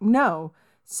 Yeah, no.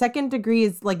 Second degree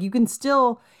is like you can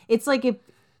still. It's like if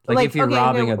if you're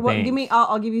robbing a bank.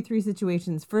 I'll give you three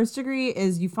situations. First degree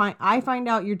is I find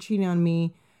out you're cheating on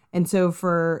me, and so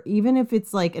for even if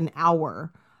it's like an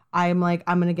hour, I'm like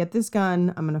I'm gonna get this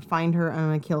gun. I'm gonna find her. I'm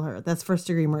gonna kill her. That's first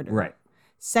degree murder. Right.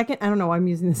 Second, I don't know why I'm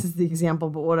using this as the example,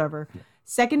 but whatever.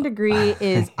 Second degree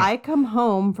is I come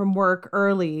home from work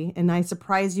early and I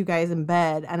surprise you guys in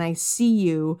bed and I see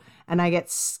you and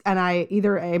I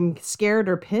either am scared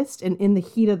or pissed and in the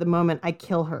heat of the moment I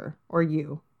kill her or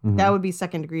you. Mm-hmm. That would be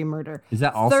second degree murder. Is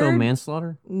that also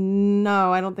manslaughter?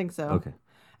 No, I don't think so. Okay.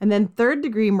 And then third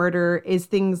degree murder is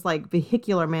things like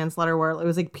vehicular manslaughter where it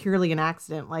was like purely an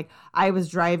accident. Like I was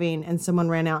driving and someone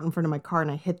ran out in front of my car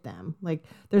and I hit them. Like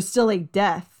there's still a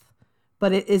death,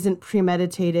 but it isn't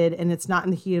premeditated and it's not in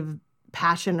the heat of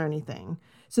passion or anything.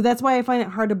 So that's why I find it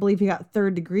hard to believe he got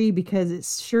third degree because it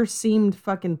sure seemed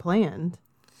fucking planned.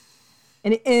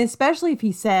 And especially if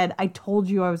he said, I told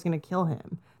you I was going to kill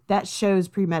him. That shows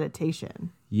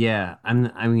premeditation. Yeah. I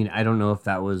mean, I don't know if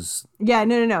that was... Yeah,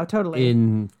 no, totally.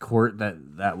 In court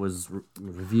that was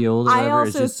revealed or whatever.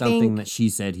 It's just something that she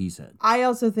said, he said. I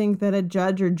also think that a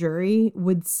judge or jury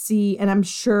would see, and I'm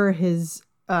sure his...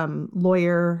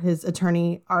 lawyer, his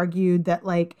attorney argued that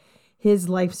like his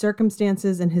life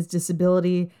circumstances and his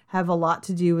disability have a lot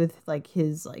to do with like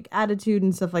his like attitude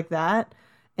and stuff like that.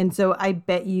 And so I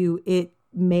bet you it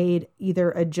made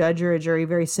either a judge or a jury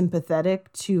very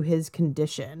sympathetic to his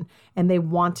condition and they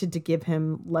wanted to give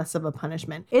him less of a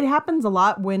punishment. It happens a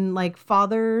lot when like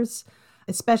fathers,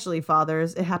 especially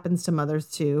fathers, it happens to mothers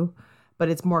too, but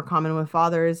it's more common with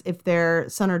fathers. If their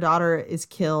son or daughter is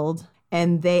killed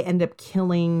and they end up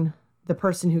killing the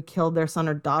person who killed their son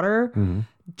or daughter,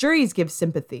 juries give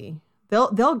sympathy.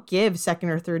 They'll give second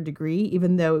or third degree,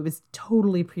 even though it was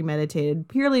totally premeditated,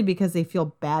 purely because they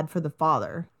feel bad for the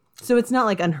father. So it's not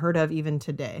like unheard of even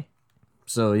today.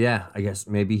 So yeah, I guess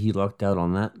maybe he lucked out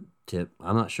on that tip.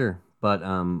 I'm not sure, but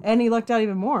and he lucked out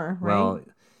even more, right? Well,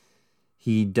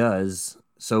 he does.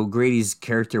 So Grady's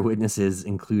character witnesses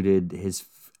included his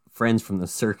friends from the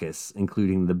circus,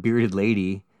 including the bearded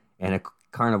lady and a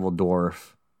carnival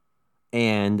dwarf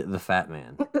and the fat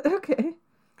man. Okay.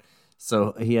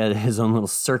 So he had his own little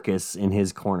circus in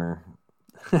his corner.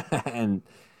 And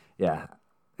yeah,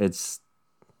 it's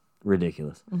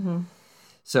ridiculous. Mm-hmm.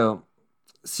 So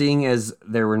seeing as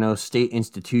there were no state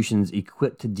institutions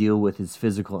equipped to deal with his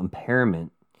physical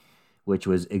impairment, which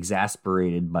was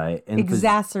exacerbated by...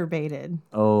 Exacerbated.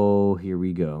 Oh, here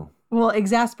we go. Well,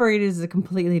 exasperated is a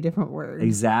completely different word.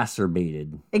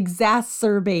 Exacerbated.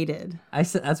 Exacerbated. I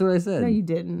said that's what I said. No, you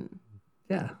didn't.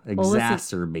 Yeah,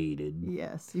 exacerbated.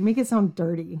 Yes, you make it sound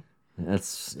dirty.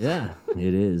 Yeah,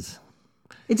 it is.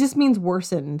 It just means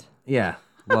worsened. Yeah.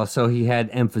 Well, so he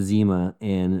had emphysema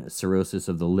and cirrhosis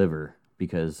of the liver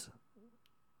because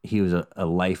he was a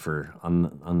lifer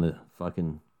on the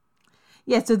fucking...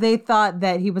 Yeah, so they thought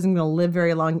that he wasn't going to live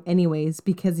very long anyways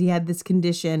because he had this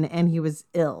condition and he was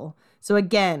ill. So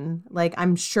again, like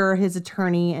I'm sure his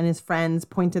attorney and his friends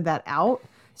pointed that out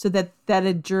so that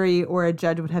a jury or a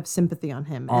judge would have sympathy on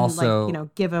him and also,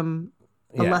 give him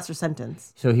a lesser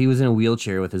sentence. So he was in a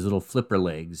wheelchair with his little flipper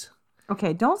legs.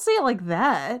 Okay, don't say it like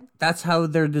that. That's how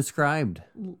they're described.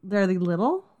 They're the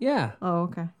little? Yeah. Oh,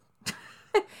 okay.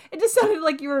 It just sounded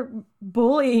like you were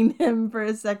bullying him for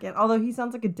a second, although he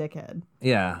sounds like a dickhead.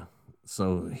 Yeah.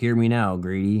 So hear me now,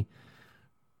 Grady.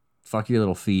 Fuck your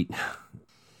little feet.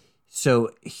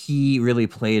 So he really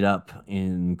played up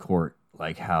in court,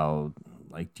 like how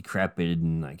like decrepit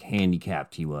and like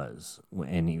handicapped he was.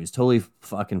 And he was totally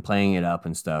fucking playing it up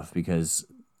and stuff because,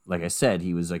 like I said,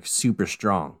 he was like super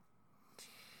strong.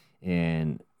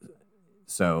 And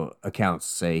so accounts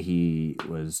say he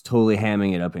was totally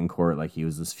hamming it up in court like he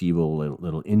was this feeble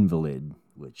little invalid,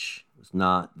 which was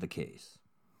not the case.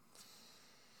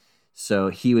 So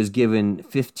he was given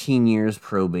 15 years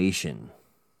probation,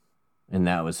 and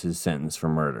that was his sentence for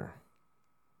murder.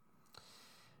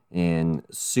 And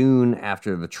soon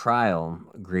after the trial,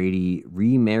 Grady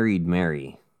remarried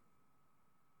Mary,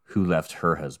 who left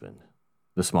her husband,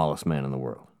 the smallest man in the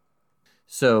world.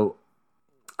 So...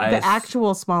 The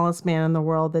actual smallest man in the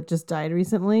world that just died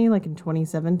recently, like in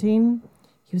 2017,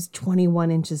 he was 21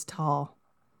 inches tall.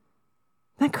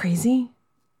 Isn't that crazy?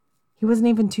 He wasn't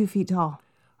even 2 feet tall.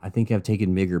 I think I've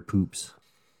taken bigger poops.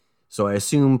 So I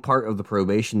assume part of the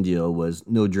probation deal was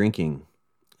no drinking.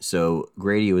 So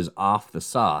Grady was off the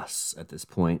sauce at this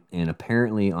point and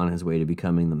apparently on his way to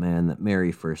becoming the man that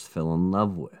Mary first fell in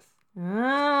love with.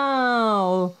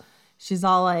 Oh, she's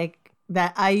all like,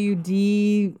 that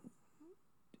IUD...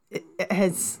 It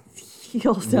has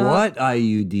healed up. What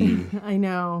IUD? I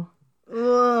know.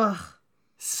 Ugh.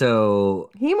 So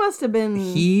he must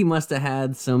have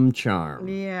had some charm.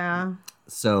 Yeah.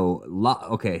 So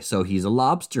so he's a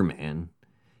lobster man.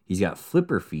 He's got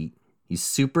flipper feet. He's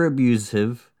super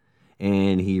abusive,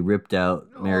 and he ripped out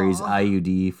Mary's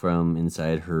IUD from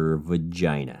inside her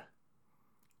vagina.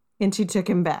 And she took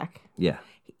him back. Yeah.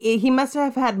 He must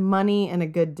have had money and a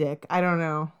good dick. I don't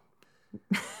know.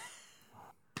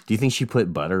 Do you think she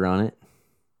put butter on it?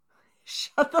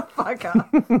 Shut the fuck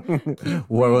up.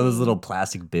 What were those little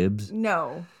plastic bibs?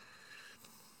 No.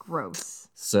 Gross.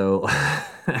 So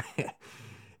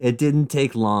it didn't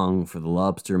take long for the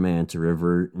lobster man to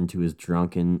revert into his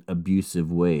drunken,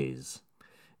 abusive ways.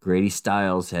 Grady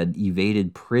Stiles had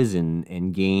evaded prison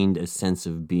and gained a sense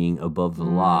of being above the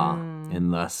law,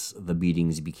 and thus the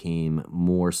beatings became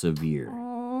more severe.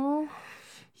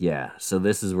 Yeah, so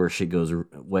this is where shit goes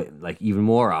like even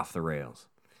more off the rails.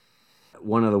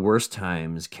 One of the worst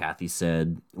times, Kathy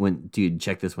said, dude,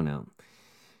 check this one out.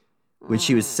 When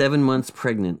she was 7 months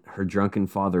pregnant, her drunken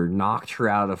father knocked her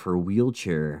out of her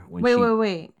wheelchair.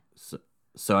 Wait.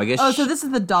 So I guess... Oh, so this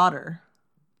is the daughter.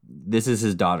 This is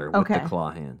his daughter with the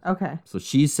claw hand. Okay. So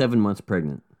she's 7 months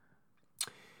pregnant.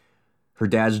 Her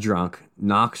dad's drunk,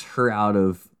 knocks her out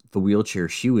of the wheelchair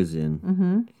she was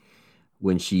in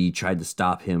when she tried to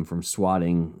stop him from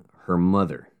swatting her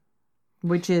mother.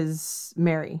 Which is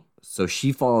Mary. So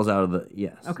she falls out of the...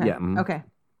 Yes. Okay. Yeah. Okay.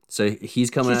 So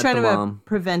he's coming at the mom. She's trying to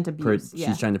prevent abuse.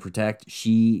 She's trying to protect.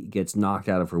 She gets knocked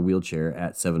out of her wheelchair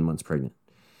at 7 months pregnant.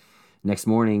 Next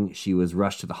morning, she was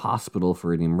rushed to the hospital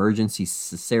for an emergency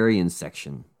cesarean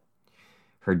section.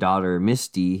 Her daughter,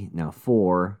 Misty, now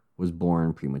 4, was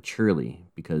born prematurely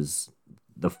because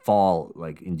the fall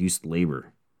like induced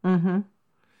labor. Mm-hmm.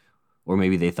 Or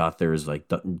maybe they thought there was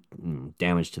like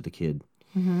damage to the kid.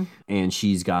 Mm-hmm. And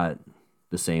she's got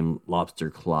the same lobster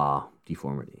claw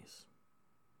deformities.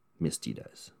 Misty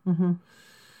does. Mm-hmm.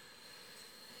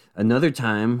 Another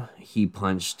time, he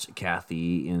punched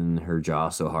Kathy in her jaw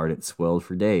so hard it swelled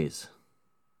for days.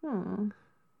 Hmm.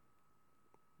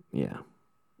 Yeah.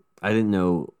 I didn't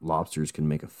know lobsters can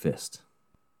make a fist.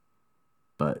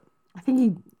 But I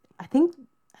think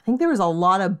there was a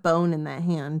lot of bone in that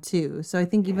hand too. So I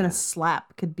think even a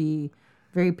slap could be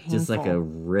very painful. Just like a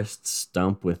wrist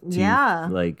stump with two. Yeah.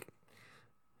 Like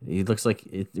it looks like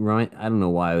it. Right. I don't know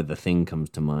why the Thing comes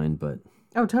to mind, but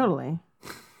oh, totally.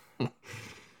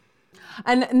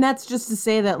 And that's just to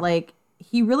say that like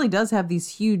he really does have these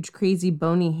huge, crazy,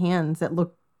 bony hands that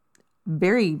look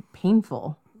very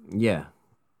painful. Yeah,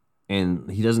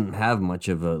 and he doesn't have much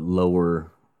of a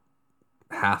lower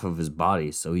half of his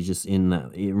body, so he's just in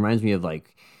that. It reminds me of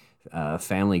like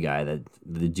Family Guy, that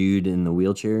the dude in the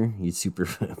wheelchair. He's super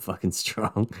fucking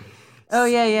strong. Oh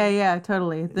yeah,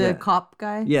 totally. The cop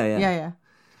guy. Yeah.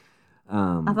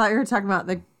 I thought you were talking about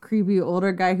the creepy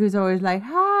older guy who's always like,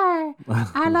 "Hi,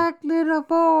 I like little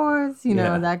boys." You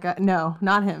know that guy? No,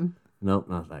 not him. Nope,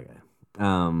 not that guy.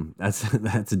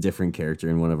 That's a different character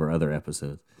in one of our other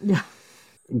episodes. Yeah.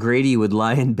 Grady would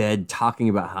lie in bed talking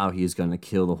about how he was going to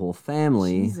kill the whole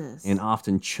family, and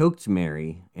often choked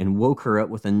Mary and woke her up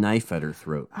with a knife at her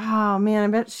throat. Oh man, I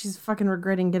bet she's fucking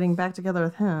regretting getting back together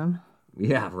with him.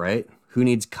 Yeah, right? Who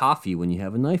needs coffee when you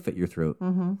have a knife at your throat?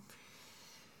 Mm-hmm.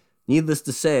 Needless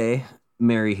to say,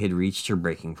 Mary had reached her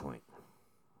breaking point.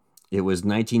 It was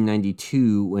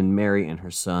 1992 when Mary and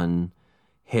her son,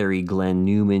 Harry Glenn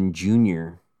Newman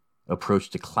Jr.,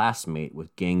 approached a classmate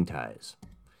with gang ties,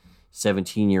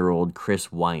 17-year-old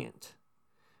Chris Wyant,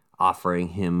 offering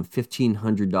him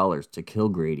 $1,500 to kill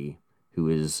Grady, who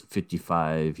is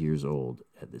 55 years old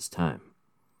at this time.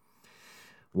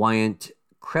 Wyant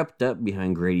crept up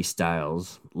behind Grady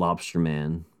Stiles, Lobster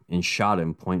Man, and shot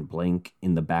him point blank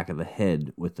in the back of the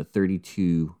head with the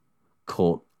 .32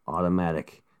 Colt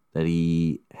automatic that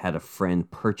he had a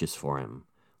friend purchase for him,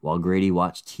 while Grady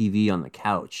watched TV on the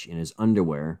couch in his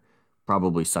underwear,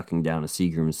 probably sucking down a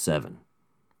Seagram's 7.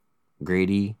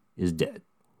 Grady is dead.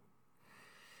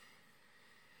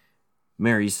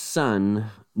 Mary's son,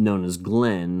 known as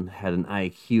Glenn, had an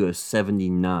IQ of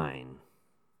 79.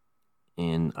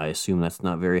 And I assume that's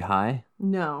not very high?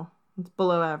 No, it's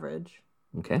below average.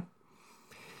 Okay.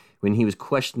 When he was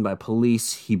questioned by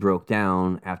police, he broke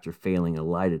down after failing a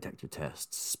lie detector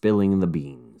test, spilling the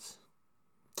beans.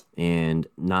 And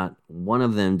not one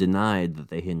of them denied that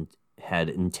they had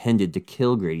intended to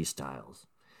kill Grady Stiles.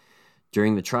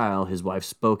 During the trial, his wife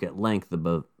spoke at length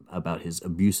about his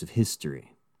abusive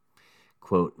history.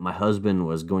 Quote, "My husband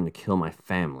was going to kill my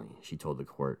family," she told the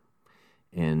court.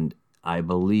 And I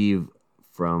believe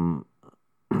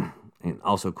and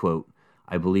also, quote,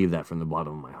 "I believe that from the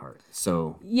bottom of my heart."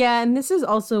 So yeah, and this is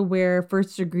also where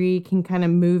first degree can kind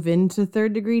of move into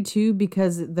third degree too,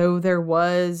 because though there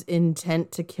was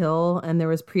intent to kill and there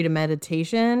was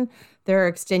premeditation, there are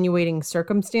extenuating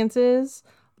circumstances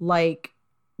like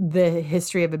the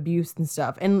history of abuse and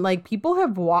stuff. And like people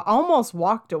have almost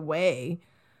walked away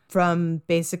from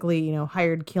basically,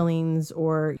 hired killings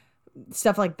or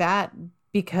stuff like that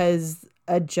because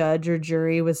a judge or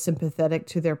jury was sympathetic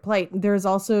to their plight. There's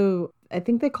also, I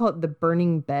think they call it the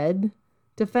burning bed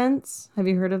defense. Have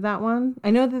you heard of that one?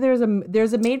 I know that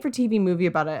there's a made-for-TV movie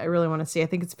about it I really want to see. I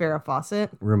think it's Farrah Fawcett.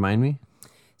 Remind me.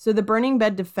 So the burning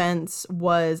bed defense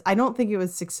was, I don't think it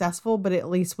was successful, but it at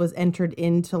least was entered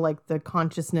into like the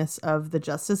consciousness of the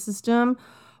justice system,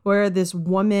 where this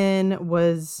woman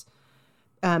was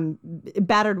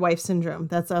battered wife syndrome.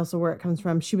 That's also where it comes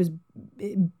from. She was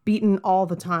beaten all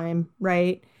the time,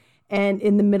 right? And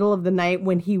in the middle of the night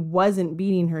when he wasn't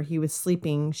beating her, he was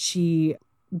sleeping, she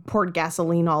poured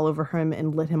gasoline all over him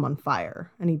and lit him on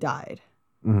fire, and he died.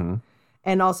 Mm-hmm.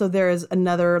 And also there is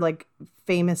another like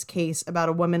famous case about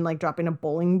a woman like dropping a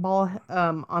bowling ball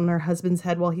on her husband's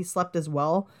head while he slept as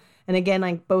well. And again,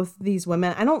 like both these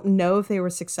women, I don't know if they were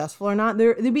successful or not.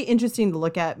 They'd be interesting to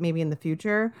look at maybe in the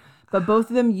future. But both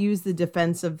of them use the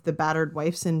defense of the battered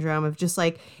wife syndrome of just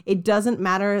like, it doesn't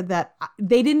matter that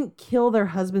they didn't kill their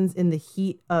husbands in the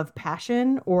heat of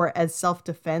passion or as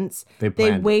self-defense.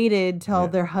 They waited till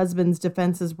their husbands'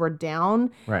 defenses were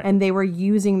down. Right. And they were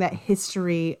using that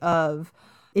history of,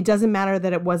 it doesn't matter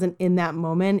that it wasn't in that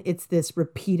moment. It's this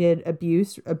repeated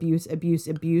abuse, like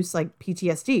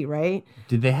PTSD, right?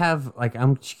 Did they have, like,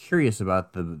 I'm curious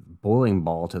about the bowling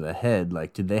ball to the head.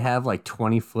 Like, did they have like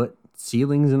 20-foot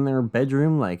ceilings in their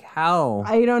bedroom? Like, how?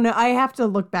 I don't know. I have to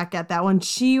look back at that one.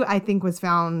 She, I think, was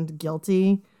found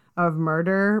guilty of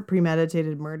murder,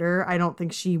 premeditated murder. I don't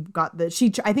think she got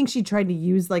I think she tried to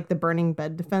use like the burning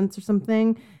bed defense or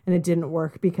something, and it didn't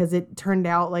work because it turned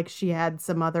out like she had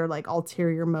some other like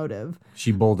ulterior motive.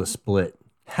 She bowled a split.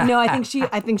 No, I think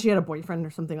she had a boyfriend or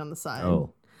something on the side.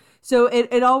 Oh. So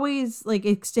it always, like,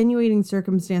 extenuating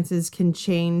circumstances can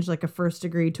change, like, a first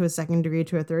degree to a second degree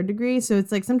to a third degree. So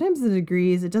it's like sometimes the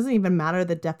degrees, it doesn't even matter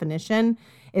the definition.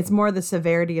 It's more the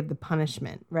severity of the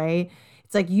punishment, right?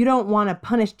 It's like you don't want to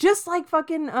punish, just like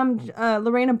fucking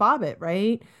Lorena Bobbitt,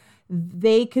 right?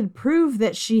 They could prove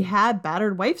that she had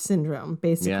battered wife syndrome,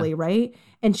 basically, right?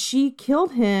 And she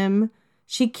killed him.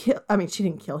 She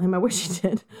didn't kill him. I wish she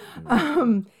did.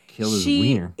 Kill his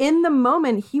wiener. In the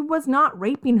moment, he was not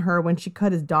raping her when she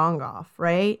cut his dong off,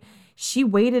 right? She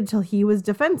waited till he was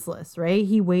defenseless, right?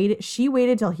 She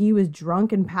waited till he was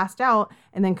drunk and passed out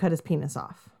and then cut his penis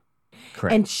off.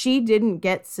 Correct. And she didn't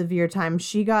get severe time.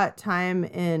 She got time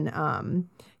in,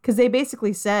 because they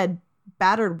basically said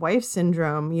battered wife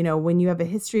syndrome, you know, when you have a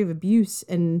history of abuse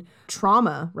and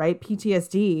trauma, right?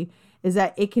 PTSD, is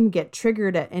that it can get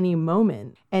triggered at any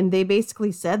moment. And they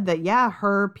basically said that, yeah,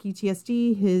 her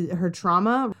PTSD, her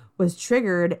trauma was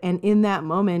triggered. And in that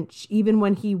moment, even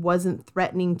when he wasn't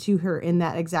threatening to her in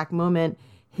that exact moment,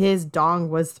 his dong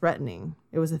was threatening.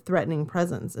 It was a threatening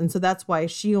presence. And so that's why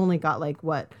she only got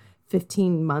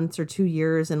 15 months or 2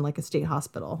 years in a state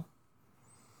hospital.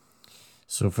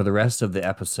 So for the rest of the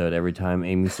episode, every time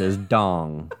Amy says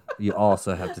dong, you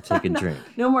also have to take a drink.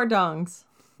 No more dongs.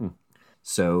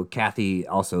 So Kathy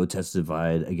also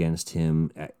testified against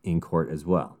him in court as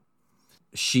well.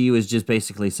 She was just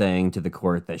basically saying to the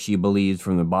court that she believed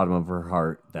from the bottom of her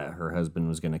heart that her husband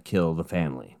was going to kill the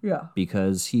family. Yeah.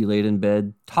 Because he laid in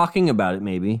bed talking about it,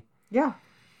 maybe. Yeah.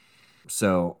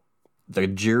 So the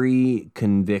jury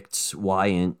convicts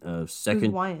Wyant of second...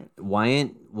 Who's Wyant?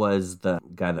 Wyant was the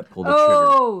guy that pulled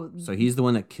the trigger. So he's the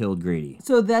one that killed Grady.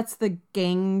 So that's the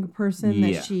gang person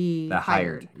that she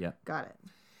hired. Yeah. Got it.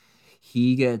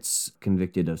 He gets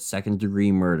convicted of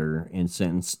second-degree murder and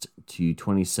sentenced to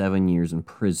 27 years in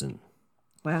prison.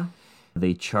 Wow.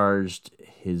 They charged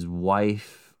his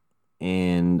wife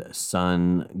and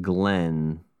son,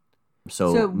 Glenn.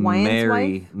 So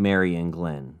Mary and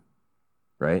Glenn,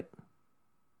 right?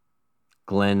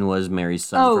 Glenn was Mary's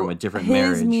son from a different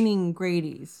marriage. His meaning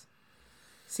Grady's.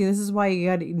 See, this is why you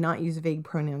got to not use vague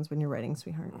pronouns when you're writing,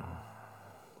 sweetheart.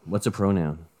 What's a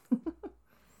pronoun?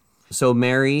 So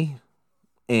Mary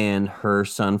and her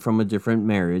son from a different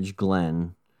marriage,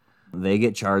 Glenn, they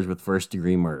get charged with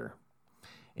first-degree murder.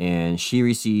 And she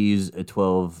receives a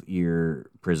 12-year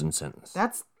prison sentence.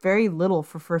 That's very little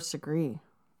for first degree.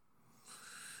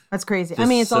 That's crazy.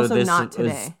 It's also not today.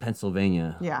 It's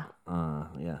Pennsylvania. Yeah.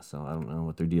 So I don't know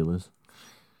what their deal is.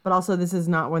 But also, this is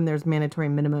not when there's mandatory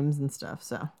minimums and stuff,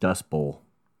 so. Dust Bowl.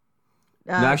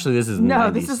 No, actually, this is the 90s.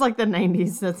 No, this is like the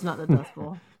 90s. That's not the Dust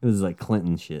Bowl. This is like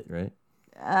Clinton shit, right?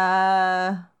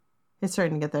 It's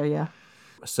starting to get there, yeah.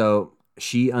 So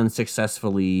she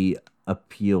unsuccessfully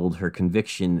appealed her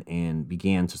conviction and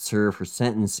began to serve her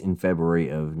sentence in February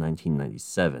of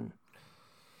 1997.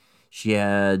 She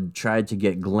had tried to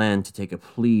get Glenn to take a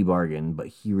plea bargain, but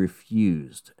he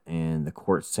refused, and the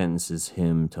court sentences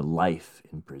him to life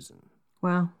in prison.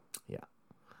 Wow. Yeah.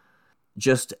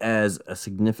 Just as a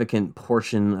significant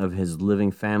portion of his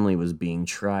living family was being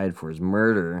tried for his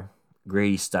murder,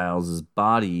 Grady Stiles'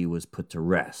 body was put to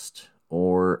rest,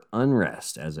 or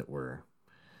unrest, as it were.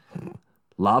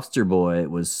 Lobster Boy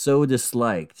was so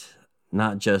disliked,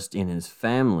 not just in his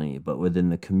family, but within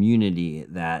the community,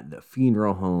 that the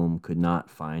funeral home could not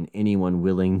find anyone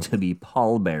willing to be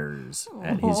pallbearers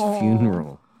at his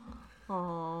funeral.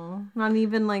 Oh, not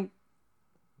even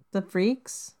the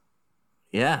freaks?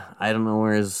 Yeah, I don't know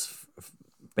where his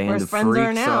band of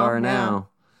freaks are now.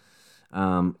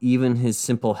 Even his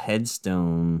simple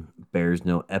headstone bears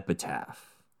no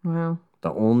epitaph. Wow.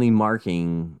 The only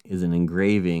marking is an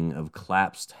engraving of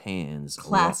clasped hands.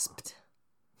 Clasped.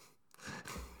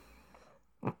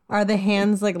 Are the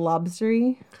hands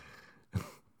lobstery?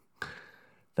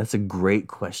 That's a great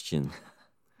question.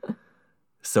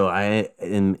 So I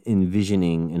am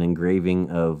envisioning an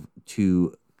engraving of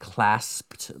two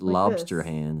clasped lobster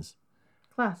hands.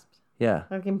 Clasped. Yeah.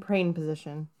 Like in praying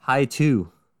position. High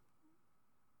two.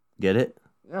 Get it?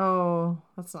 Oh,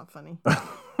 that's not funny.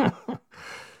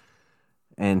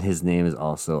 And his name is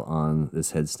also on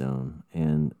this headstone.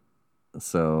 And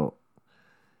so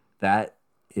that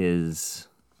is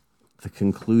the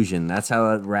conclusion. That's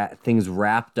how things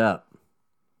wrapped up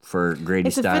for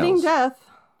Grady Stiles. It's a fitting death.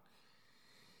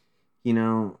 You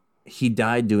know, He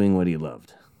died doing what he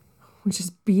loved. Which is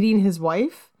beating his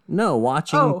wife? No,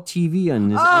 watching TV on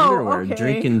his underwear,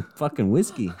 drinking fucking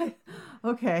whiskey.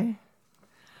 Okay.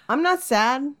 I'm not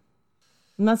sad.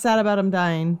 I'm not sad about him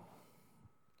dying.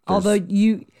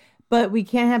 But we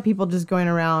can't have people just going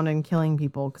around and killing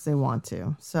people because they want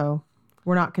to. So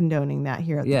we're not condoning that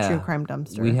here at the True Crime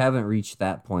Dumpster. We haven't reached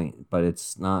that point, but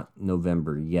it's not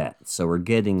November yet. So we're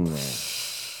getting there.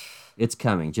 It's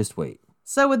coming. Just wait.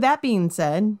 So with that being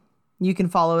said, you can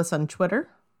follow us on Twitter,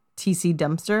 TC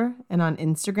Dumpster, and on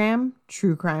Instagram,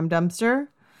 True Crime Dumpster.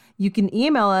 You can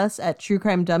email us at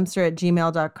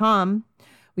truecrimedumpster@gmail.com.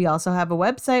 We also have a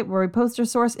website where we post our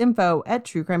source info at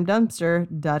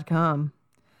truecrimedumpster.com.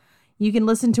 You can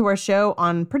listen to our show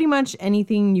on pretty much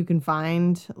anything you can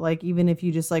find, like even if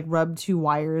you just like rub two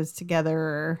wires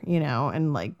together,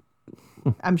 and like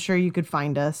I'm sure you could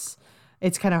find us.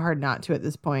 It's kind of hard not to at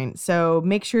this point. So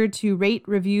make sure to rate,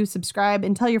 review, subscribe,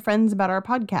 and tell your friends about our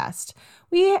podcast.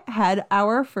 We had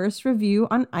our first review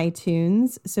on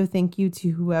iTunes, so thank you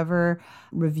to whoever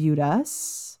reviewed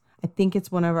us. I think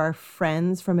it's one of our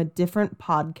friends from a different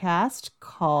podcast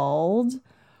called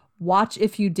Watch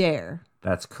If You Dare.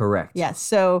 That's correct. Yes,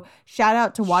 so shout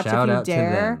out to Watch If You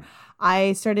Dare.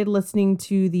 I started listening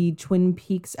to the Twin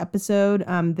Peaks episode.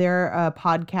 They're a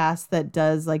podcast that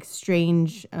does like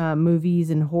strange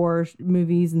movies and horror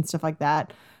movies and stuff like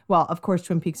that. Well, of course,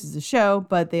 Twin Peaks is a show,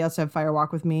 but they also have Fire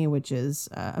Walk with Me, which is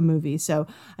a movie. So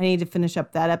I need to finish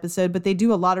up that episode. But they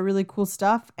do a lot of really cool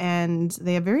stuff, and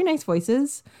they have very nice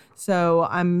voices. So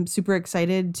I'm super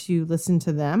excited to listen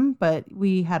to them. But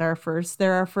they're our first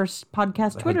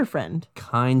podcast Twitter friend.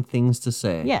 Kind things to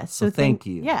say. Yes. So thank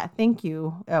you. Yeah, thank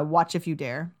you. Watch If You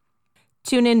Dare.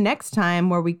 Tune in next time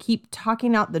where we keep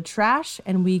talking out the trash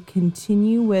and we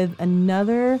continue with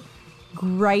another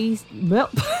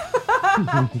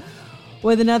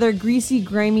with another greasy,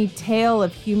 grimy tale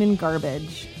of human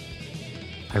garbage.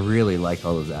 I really like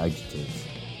all those adjectives.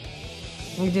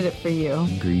 We did it for you.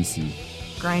 Greasy.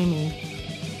 Grimy.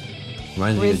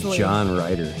 Reminds me of John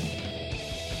Ryder.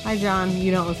 Hi, John.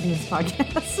 You don't listen to this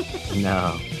podcast.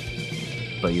 No.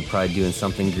 But you're probably doing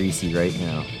something greasy right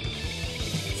now.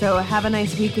 So have a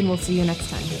nice week, and we'll see you next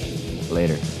time.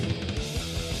 Later.